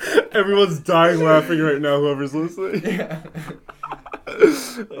 Everyone's dying laughing right now. Whoever's listening. Yeah.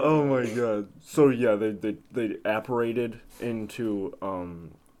 Oh my god. So yeah, they apparated into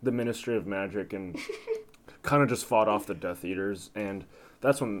the Ministry of Magic and kind of just fought off the Death Eaters, and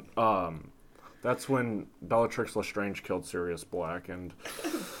that's when Bellatrix Lestrange killed Sirius Black, and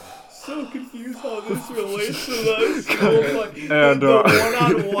So confused how this relates to that school fight. And, the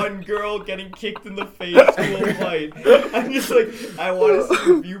one-on-one girl getting kicked in the face school fight. I'm just like, I want to see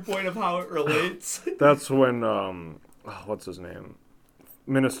the viewpoint of how it relates. that's when what's his name?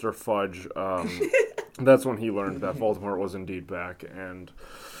 Minister Fudge. That's when he learned that Voldemort was indeed back, and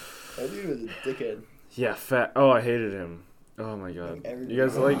That dude was a dickhead. yeah, Oh, I hated him. Oh my god. Like You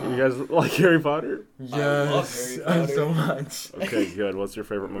guys like Harry Potter? Yes, Harry Potter. so much. Okay, good. What's your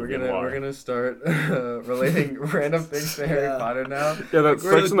favorite movie and why? We're gonna start relating random things to Harry Yeah. Potter now. Yeah, that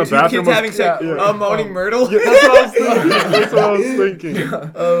We're sex in the two bathroom kids was... having sex. yeah. Moaning Myrtle. Yeah, that's what I was thinking. That's what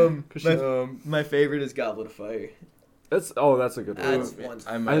I was thinking. My favorite is Goblet of Fire. That's a good one. That's one's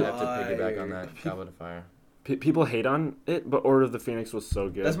I might have to fire. piggyback on that. Goblet of Fire. People hate on it, but Order of the Phoenix was so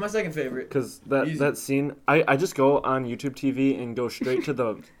good. That's my second favorite. Because Easy. that scene, I just go on YouTube TV and go straight to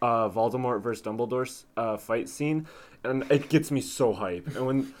the Voldemort versus Dumbledore fight scene, and it gets me so hype. And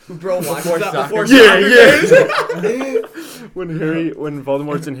when Bro, watch Before that soccer. before Yeah, soccer games. when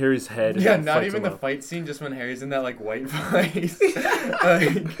Voldemort's in Harry's head, Yeah, and not fights even him the up. fight scene, just when Harry's in that like white place,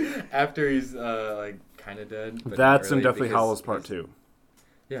 like after he's like kind of dead. But That's not in really, Deathly because Hallows Part he's- 2.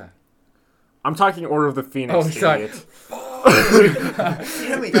 Yeah. I'm talking Order of the Phoenix. Oh, sorry. idiot.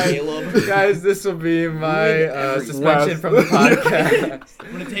 Damn it, Caleb. Guys, this will be my every suspension from the podcast.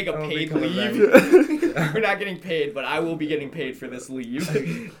 I'm gonna take a I'll be paid coming leave. We're not getting paid, but I will be getting paid for this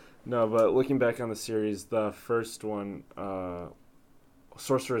leave. No, but looking back on the series, the first one,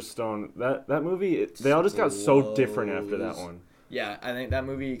 Sorcerer's Stone, that movie, they all just got so different after that one. Yeah, I think that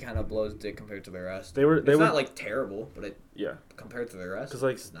movie kind of blows dick compared to the rest. They were not like terrible, but yeah, compared to the rest, because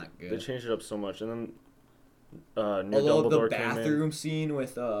like it's not good. they changed it up so much, and then New Although Dumbledore the came in. bathroom scene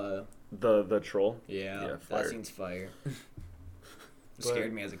with the troll. yeah, fire. that scene's fire. It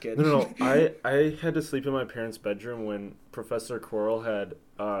scared me as a kid. No. I had to sleep in my parents' bedroom when Professor Quirrell had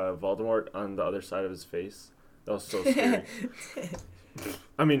Voldemort on the other side of his face. That was so scary.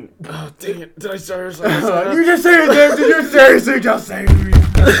 I mean, oh, dang it! Did I seriously? You just say it, James. Did you seriously just say me?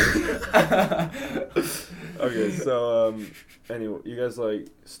 Okay, so anyway, you guys like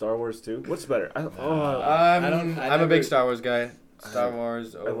Star Wars too? What's better? I'm a big Star Wars guy. Star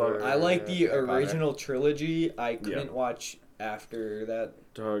Wars. I like the Harry Potter. original trilogy. I couldn't watch after that.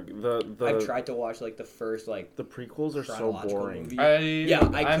 Dog, I've tried to watch like the first like the prequels are so chronological boring. movie.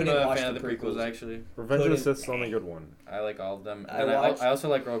 I'm couldn't a watch fan the of the prequels prequels. actually. Revenge of the Sith's the only good one. I like all of them. I And watched- I also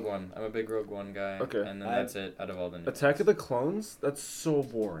like Rogue One. I'm a big Rogue One guy. Okay. And then that's it out of all the new Attack ones. of the Clones? That's so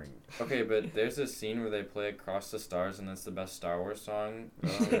boring. Okay, but there's this scene where they play Across the Stars, and that's the best Star Wars song.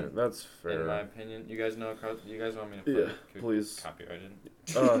 Okay, that's fair. In my opinion. You guys know Across... You guys want me to play Yeah, it? please. Copyrighted?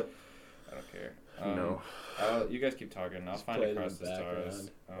 Uh, I don't care. no. You guys keep talking. I'll Just find play it in Across the the Stars.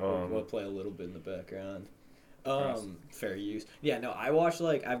 background. We'll play a little bit in the background. Fair use. Yeah, no, I watched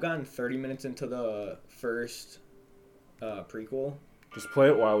I've gotten 30 minutes into the first prequel. Just play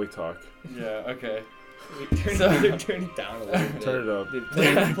it while we talk. Yeah, okay. Turn it down a little bit. Turn it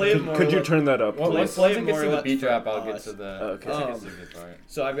up. Play it more. Could you turn that up? Well, please? once play it it gets more to or the less beat drop, for I'll get us. to the... Okay. once it gets to the good part.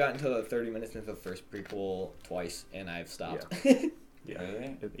 So I've gotten to the 30 minutes into the first prequel twice, and I've stopped. Yeah.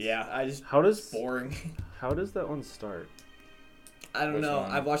 Really? Yeah, I just How does boring. How does that one start? I don't Which know.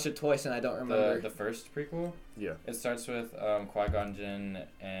 one? I've watched it twice, and I don't remember. The first prequel? Yeah. It starts with Qui-Gon Jinn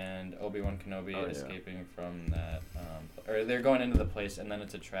and Obi-Wan Kenobi escaping from that... or they're going into the place, and then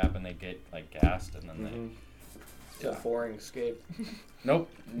it's a trap, and they get, gassed, and then they... It's a boring escape.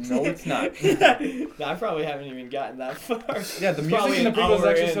 Nope. No, it's not. I probably haven't even gotten that far. Yeah, the music Probably in the an prequel is hour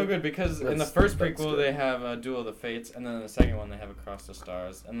actually in. so good because in the first prequel they have Duel of the Fates, and then in the second one they have Across the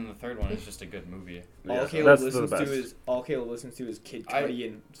Stars, and then the third one is just a good movie. All Caleb that's listens the to best. is Kid Cudi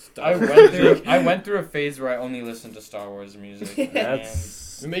and stuff. I went through a phase where I only listened to Star Wars music.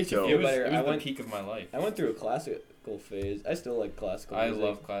 That's It makes you dope. feel It was better. the peak of my life. I went through a classical phase. I still like classical I music.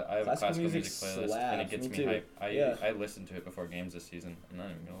 love I have a classical music playlist, slaps. and it gets Me me too. hype. Yeah. I listened to it before games this season. I'm not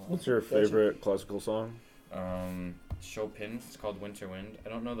even gonna lie. What's your favorite classical song? Chopin. It's called Winter Wind. I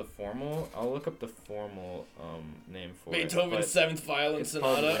don't know the formal. I'll look up the formal name for Beethoven's it. Seventh Violin it's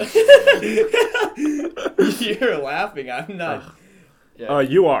called Sonata. Winter Wind. You're laughing. I'm not. Yeah.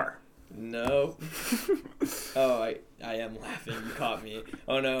 You are. No. Oh, I am laughing. You caught me.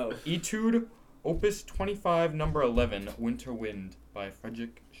 Oh no. Etude, Opus 25, number 11, Winter Wind by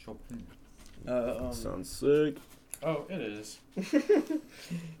Frederick Chopin. Sounds sick. Oh, it is.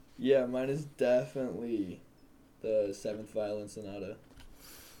 Yeah, mine is definitely the Seventh Violin Sonata.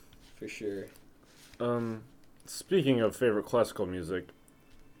 For sure. Speaking of favorite classical music,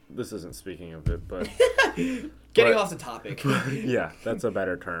 this isn't speaking of it, but Getting off the topic. yeah, that's a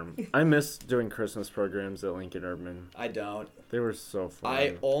better term. I miss doing Christmas programs at Lincoln Urban. I don't. They were so fun.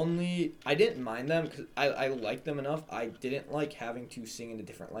 I didn't mind them because I liked them enough. I didn't like having to sing in a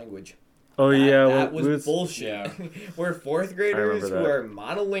different language. That was bullshit. Yeah. We're fourth graders who are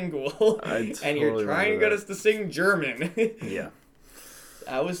monolingual, and you're totally trying to get us to sing German. Yeah.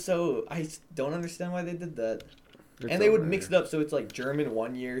 I don't understand why they did that. It And they would don't mix it matter. up so it's like German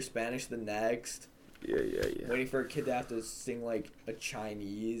one year, Spanish the next. Yeah. Waiting for a kid to have to sing like a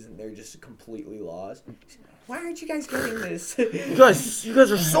Chinese, and they're just completely lost. Why aren't you guys getting this? You guys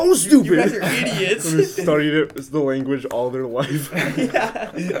are so stupid. You guys are idiots. They studied it as the language all their life.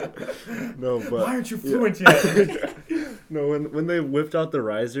 Yeah. No, but Why aren't you fluent yet? no, when they whipped out the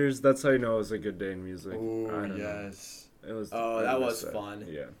risers, that's how you know it was a good day in music. I Oh, don't know. yes. It was. Oh, I that miss was fun.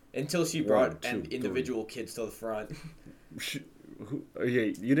 Yeah. Until she One, brought two, individual kids to the front. Yeah,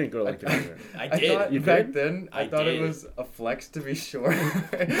 you didn't go to Lincoln Urban. I I did. thought You back did? then I thought did. it was a flex to be short. You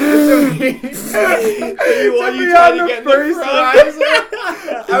want you trying to get in the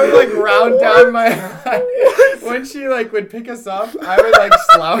front? I would like round down my height. When she would pick us up, I would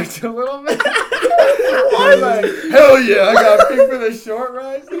slouch a little bit. I was like, hell yeah, I got picked for the short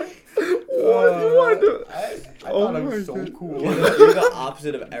rise. What? You wanted to... I thought I was so cool. You're the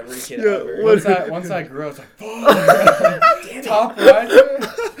opposite of every kid ever. Once I grew up, I was like, top right.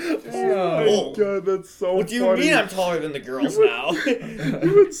 Oh my god, that's so What do you funny. mean I'm taller than the girls now?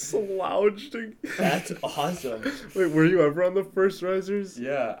 You would slouched. That's awesome. Wait, were you ever on the first risers?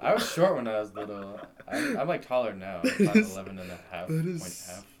 Yeah, I was short when I was little. I'm like taller now. I'm 5'11" and a half. That is point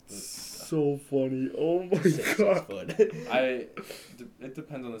half. so funny. Oh my 6 god. foot. It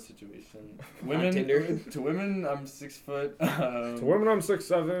depends on the situation. Women, Tinder? to women, I'm 6 foot. To women, I'm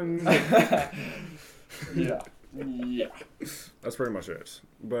 6'7". Yeah. Yeah. That's pretty much it.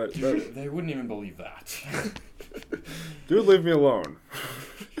 But They wouldn't even believe that. dude, leave me alone.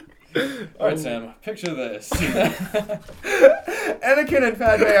 Alright, Sam, picture this. Anakin and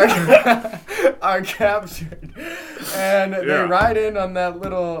Padme are captured. And they Yeah. ride in on that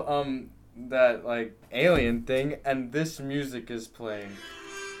little, that, like, alien thing, and this music is playing.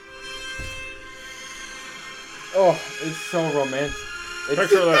 Oh, it's so romantic.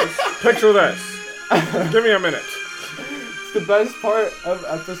 Picture this. Picture this. Give me a minute. It's the best part of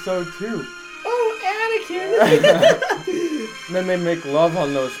episode 2. Oh, Anakin! And then they make love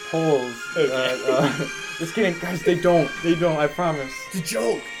on those poles. Just kidding, guys. They don't. I promise. It's a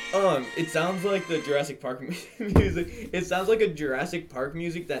joke. It sounds like the Jurassic Park music. It sounds like a Jurassic Park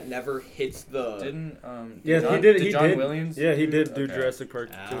music that never hits the. Didn't Yeah, John, he did. John Williams? Yeah, he did do Okay. Jurassic Park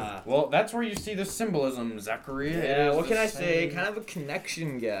too. Well, that's where you see the symbolism, Zachary. Yeah. What can I say? Kind of a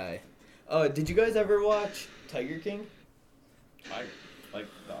connection guy. Did you guys ever watch Tiger King? Like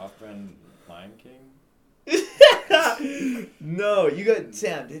the off-brand Lion King. No, you got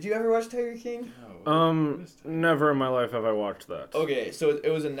Sam. Did you ever watch Tiger King? No. Never in my life have I watched that. Okay, so it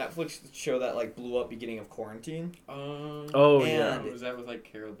was a Netflix show that like blew up beginning of quarantine. Oh yeah. And- Was that with like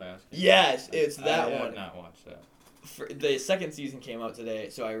Carol Baskin? Yes, it's that I one. did not watch that. The second season came out today,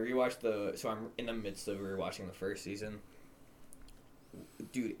 so I rewatched So I'm in the midst of rewatching the first season.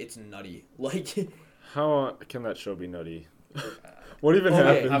 Dude, it's nutty. Like, How can that show be nutty? What even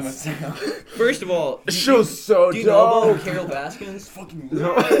Okay, happens? first of all, The show's so do you know dumb. about Carol Baskins? Fucking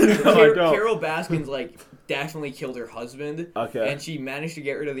No, I don't. Carol Baskins like definitely killed her husband, Okay. and she managed to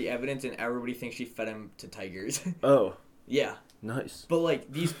get rid of the evidence, and everybody thinks she fed him to tigers. Oh, Yeah, nice. but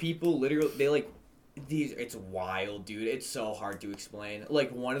like these people, literally, they like these. It's wild, dude. It's so hard to explain.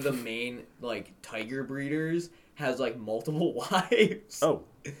 Like one of the main like tiger breeders has like multiple wives. Oh,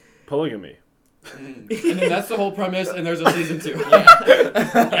 polygamy. And then that's the whole premise, and there's a season 2.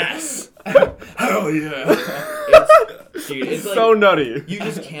 Yes. Hell yeah. Dude, it's like So nutty. you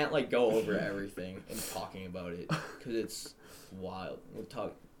just can't like go over everything and talking about it because it's wild. We'll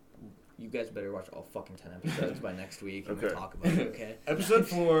talk. You guys better watch all fucking 10 episodes by next week, and we'll Okay. talk about it. Okay. Episode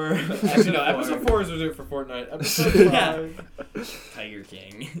 4. Actually, no. Episode 4 is reserved for Fortnite. Episode 5. Yeah. Tiger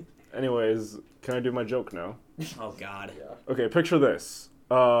King. Anyways, can I do my joke now? Oh God. Okay, picture this.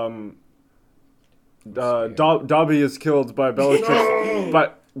 Dobby is killed by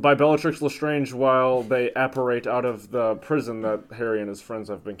Bellatrix, by Bellatrix Lestrange while they apparate out of the prison that Harry and his friends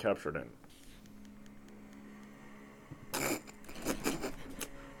have been captured in.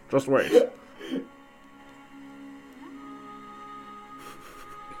 Just wait.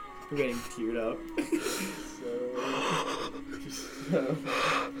 I'm getting teared up.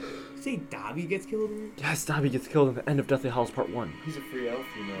 Say Dobby gets killed? Yes, Dobby gets killed at the end of Deathly Hallows Part 1. He's a free elf,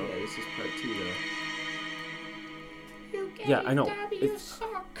 you know. Yeah, this is part 2 though. Yeah, I know.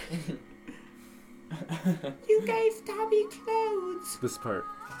 You gave Dobby clothes. This part.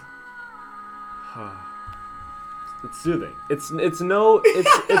 It's soothing. It's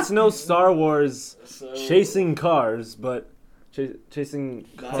no Star Wars chasing cars, but chasing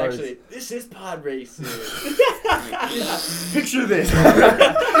That's cars. actually, this is pod racing. Picture this. do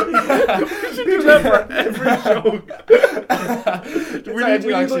that for every joke. Do we need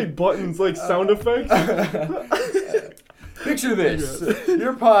like buttons, like sound effects? Picture this.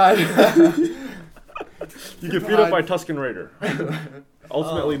 Your pod. You get beat up by Tusken Raider,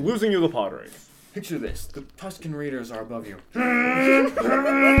 ultimately losing you the pod race. Picture this. The Tusken Raiders are above you.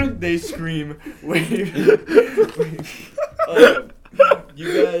 They scream. Wave.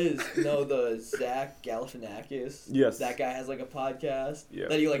 You guys know the Zach Galifianakis? Yes. That guy has like a podcast. Yeah.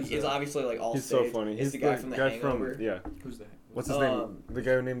 That he like is obviously like all He's so saved. funny. It's He's the guy from The Hangover. yeah. Who's that? What's his name? The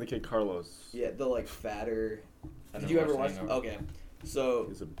guy who named the kid Carlos. Yeah, the like fatter. I Did never you ever watched watch? Hangover. Okay, so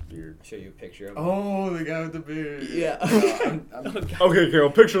He's a beard. I'll show you a picture of him. Oh, the guy with the beard. Yeah. Okay, Carol,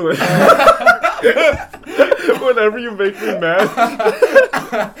 picture this. Whenever you make me mad.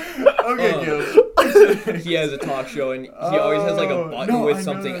 Okay, Gil. he has a talk show, and he always has like a button with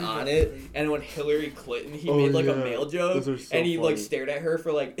something on it. And when Hillary Clinton, he made like a mail joke, so and he funny. like stared at her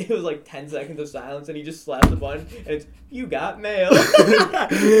for like, it was like 10 seconds of silence, and he just slapped the button, and it's, you got mail.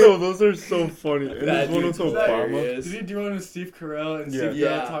 No, those are so funny. And That there's one with dude's Obama. hilarious. Did he do one with Steve Carell and Yeah. Steve Yeah.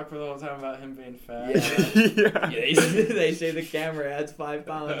 Carell talked for the whole time about him being fat? Yeah. Yeah. They say the camera adds 5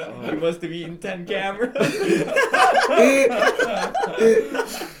 pounds. You must have eaten 10 cameras.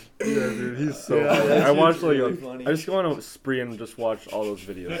 Yeah, dude, he's so Yeah, funny. that I watched shit's like really funny. I just go on a spree and just watch all those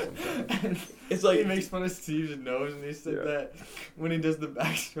videos sometimes. It's He like, makes fun of Steve's nose, and he said Yeah. that when he does the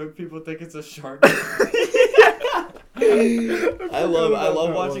backstroke, people think it's a shark. I love that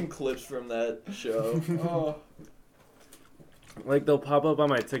watching one. clips from that show. Oh. Like they'll pop up on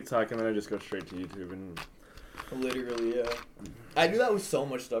my TikTok and then I just go straight to YouTube and Literally, yeah. I do that with so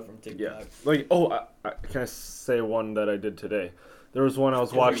much stuff from TikTok. yeah. Like can I say one that I did today? There was one I was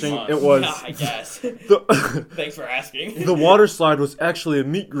Every watching. month. It was Yeah, I guess. the Thanks for asking. the water slide was actually a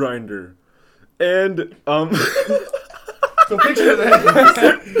meat grinder, and So picture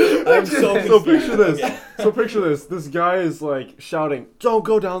that. I'm so So picture this. Okay. So picture this. This guy is like shouting, "Don't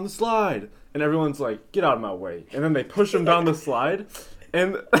go down the slide!" And everyone's like, "Get out of my way!" And then they push him down the slide,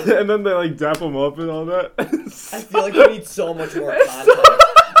 and then they like dap him up and all that. I feel like we need so much more context.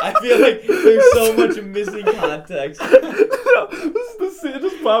 I feel like there's so much missing context. It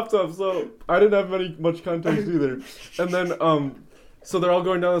just popped up, so I didn't have much context either. And then so they're all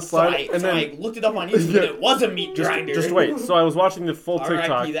going down the slide, and then I looked it up on YouTube, Yeah. and it was a meat grinder. just wait. So I was watching the full TikTok.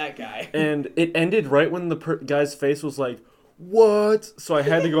 R.I.P. that guy. And it ended right when the guy's face was like, "What?" So I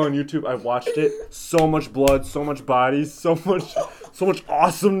had to go on YouTube. I watched it. So much blood, so much bodies, so much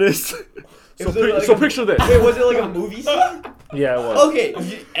awesomeness. Was it like So a- picture this. Wait, was it like a movie scene? Yeah, it was.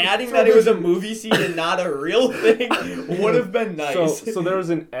 Okay, adding that it was a movie scene and not a real thing would have been nice. So there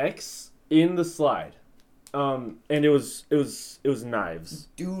was an X in the slide, and it was knives.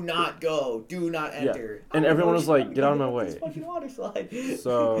 Do not go. Do not enter. And everyone was like, "Get out of my way." This fucking water slide.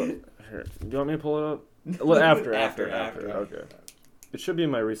 So here, do you want me to pull it up? Well, after. After. Okay. It should be in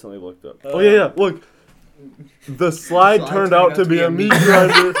my recently looked up. Oh yeah. Look. The slide turned out to be a meat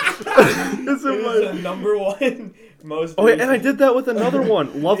grinder. It's in It was the my... number one most. Oh, yeah, and I did that with another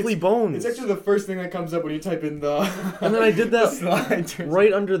one, Lovely Bones. It's actually the first thing that comes up when you type in the. And then I did that slide. turns-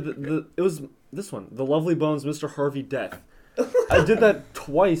 right under the. It was this one, the Lovely Bones, Mr. Harvey Death. I did that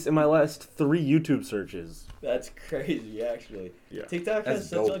twice in my last 3 YouTube searches. That's crazy, actually. Yeah. TikTok That's has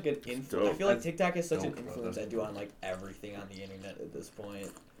such dope. like an influence. I Dope. feel like That's TikTok has such an dope, bro. influence. I do on like everything on the internet at this point.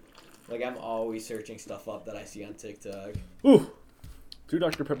 Like I'm always searching stuff up that I see on TikTok. Ooh. 2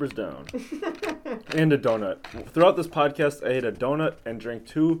 Dr. Peppers down. And a donut. Throughout this podcast, I ate a donut and drank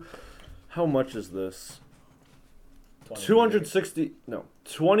 2. How much is this? 260. No.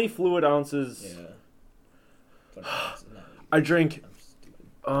 20 fluid ounces. Yeah. 20 no, I drank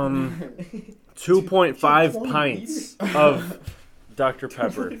I'm stupid. 2.5 pints of Dr.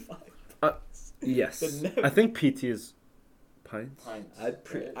 Pepper. 2.5. Yes. The never- I think PT is pints.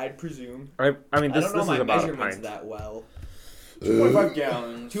 I'd presume. I mean, I this don't know is my about a measurements pint. that well. 2.5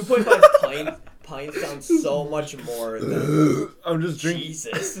 gallons. 2.5 pints sounds so much more than I'm just drinking.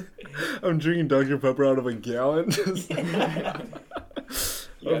 Jesus. I'm drinking Dr. Pepper out of a gallon.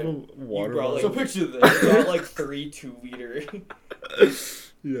 Yeah. Of a water brought, bottle. like- So picture I this. got like 3 2-liter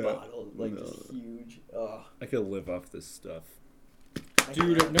Yeah. bottles, like No. just huge. Ugh. I could live off this stuff.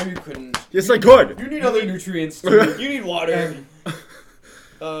 Dude, no you couldn't. Yes, I could. You need other nutrients too. You need water.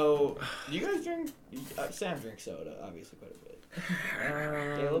 Oh, do you guys drink? Sam drinks soda, obviously quite a bit.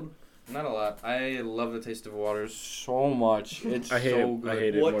 Caleb? Not a lot. I love the taste of water so much. It's I hate so it. good. I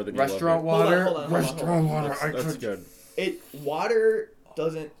hate it What more than Restaurant you love water. Hold on. Restaurant water. That's good. Water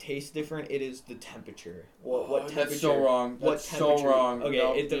doesn't taste different. It is the temperature. What temperature? That's so wrong. What That's temperature? so wrong. Okay,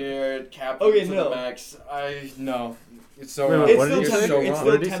 no, it's a- you're capped Okay, to no. the max. No. It's so Wait, wrong. wait, It's what still did he say? temperature. So It's wrong.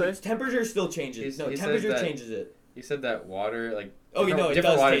 still What did he say? temperature still changes. No, He says temperature that- changes it. He said that water, like Okay, no, it different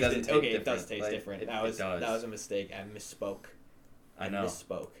does water taste doesn't it. taste Okay, it does different. taste Like, different. it That was does. a mistake. I misspoke. I know.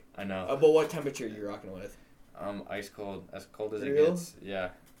 Misspoke. I know. But what temperature are you rocking with? Ice cold, as cold as it Real? gets. Yeah.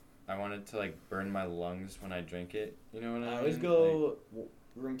 I wanted to like burn my lungs when I drink it. You know what I mean? I always go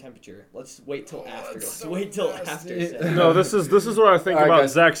room temperature. Let's wait till after. Let's wait till after. Sam. No, this is what I think Alright, about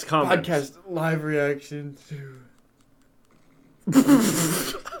guys. Zach's comments. Podcast live reaction to.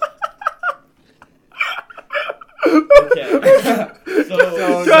 Okay.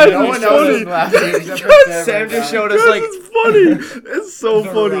 So Guys, no it's one else funny. is laughing except for Guys, Sam just showed Guys, us like it's funny. It's so The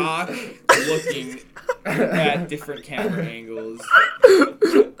funny. Rock looking at different camera angles.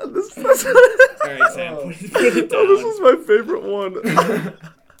 This All right, Sam, put it Oh, this down. was my favorite one.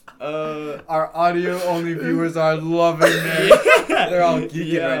 Our audio only viewers are loving it. They're all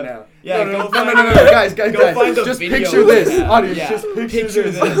geeking right now. Yeah, no, go guys, go guys. find the Just video picture of this, that. audience. Yeah, Just picture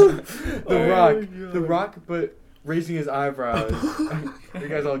this. The Rock, but raising his eyebrows. You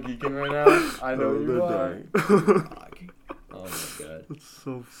guys all geeking right now? I know you are. Oh my god. That's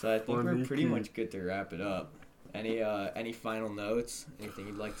so So I think we're funny, pretty kid. much good to wrap it up. Any final notes? Anything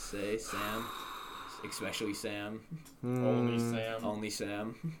you'd like to say, Sam? Especially Sam. Only Sam. Only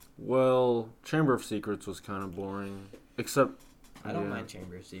Sam. Well, Chamber of Secrets was kind of boring. Except, I don't yeah. mind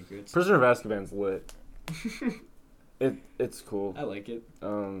Chamber of Secrets. Prisoner of Azkaban's lit. It's cool. I like it.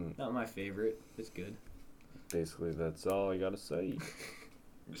 Not my favorite. It's good. Basically, that's all I gotta say.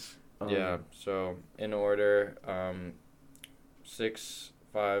 Yeah. So in order, 6,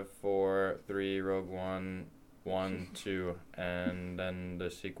 5, 4, 3, Rogue One, 1, 2, and then the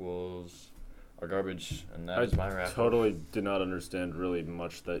sequels are garbage, and that is my wrap. Totally did not understand really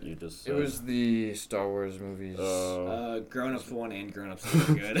much that you just said. It was the Star Wars movies. Grown Ups 1 and Grown Ups 2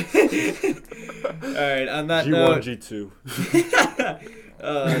 are good. Alright, on that G1, note. G2.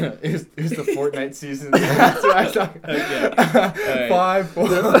 Is the Fortnite season? That's what I thought. Okay. Alright. 5,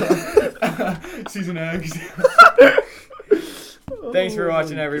 4. Season X. Thanks for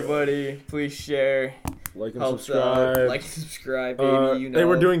watching, everybody. Please share. Like and Helps subscribe. like and subscribe, baby. You know. Hey,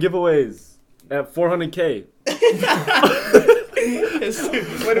 we're doing giveaways at 400K.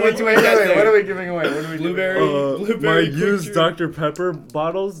 What are we giving away? What are we giving away? What are we Blueberry. giving away? My Quick used Trip. Dr. Pepper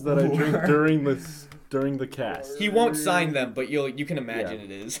bottles that I drink during the cast. He won't sign them, but you can imagine Yeah.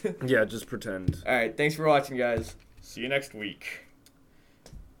 it is. Yeah, just pretend. Alright, thanks for watching, guys. See you next week.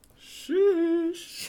 Sheesh.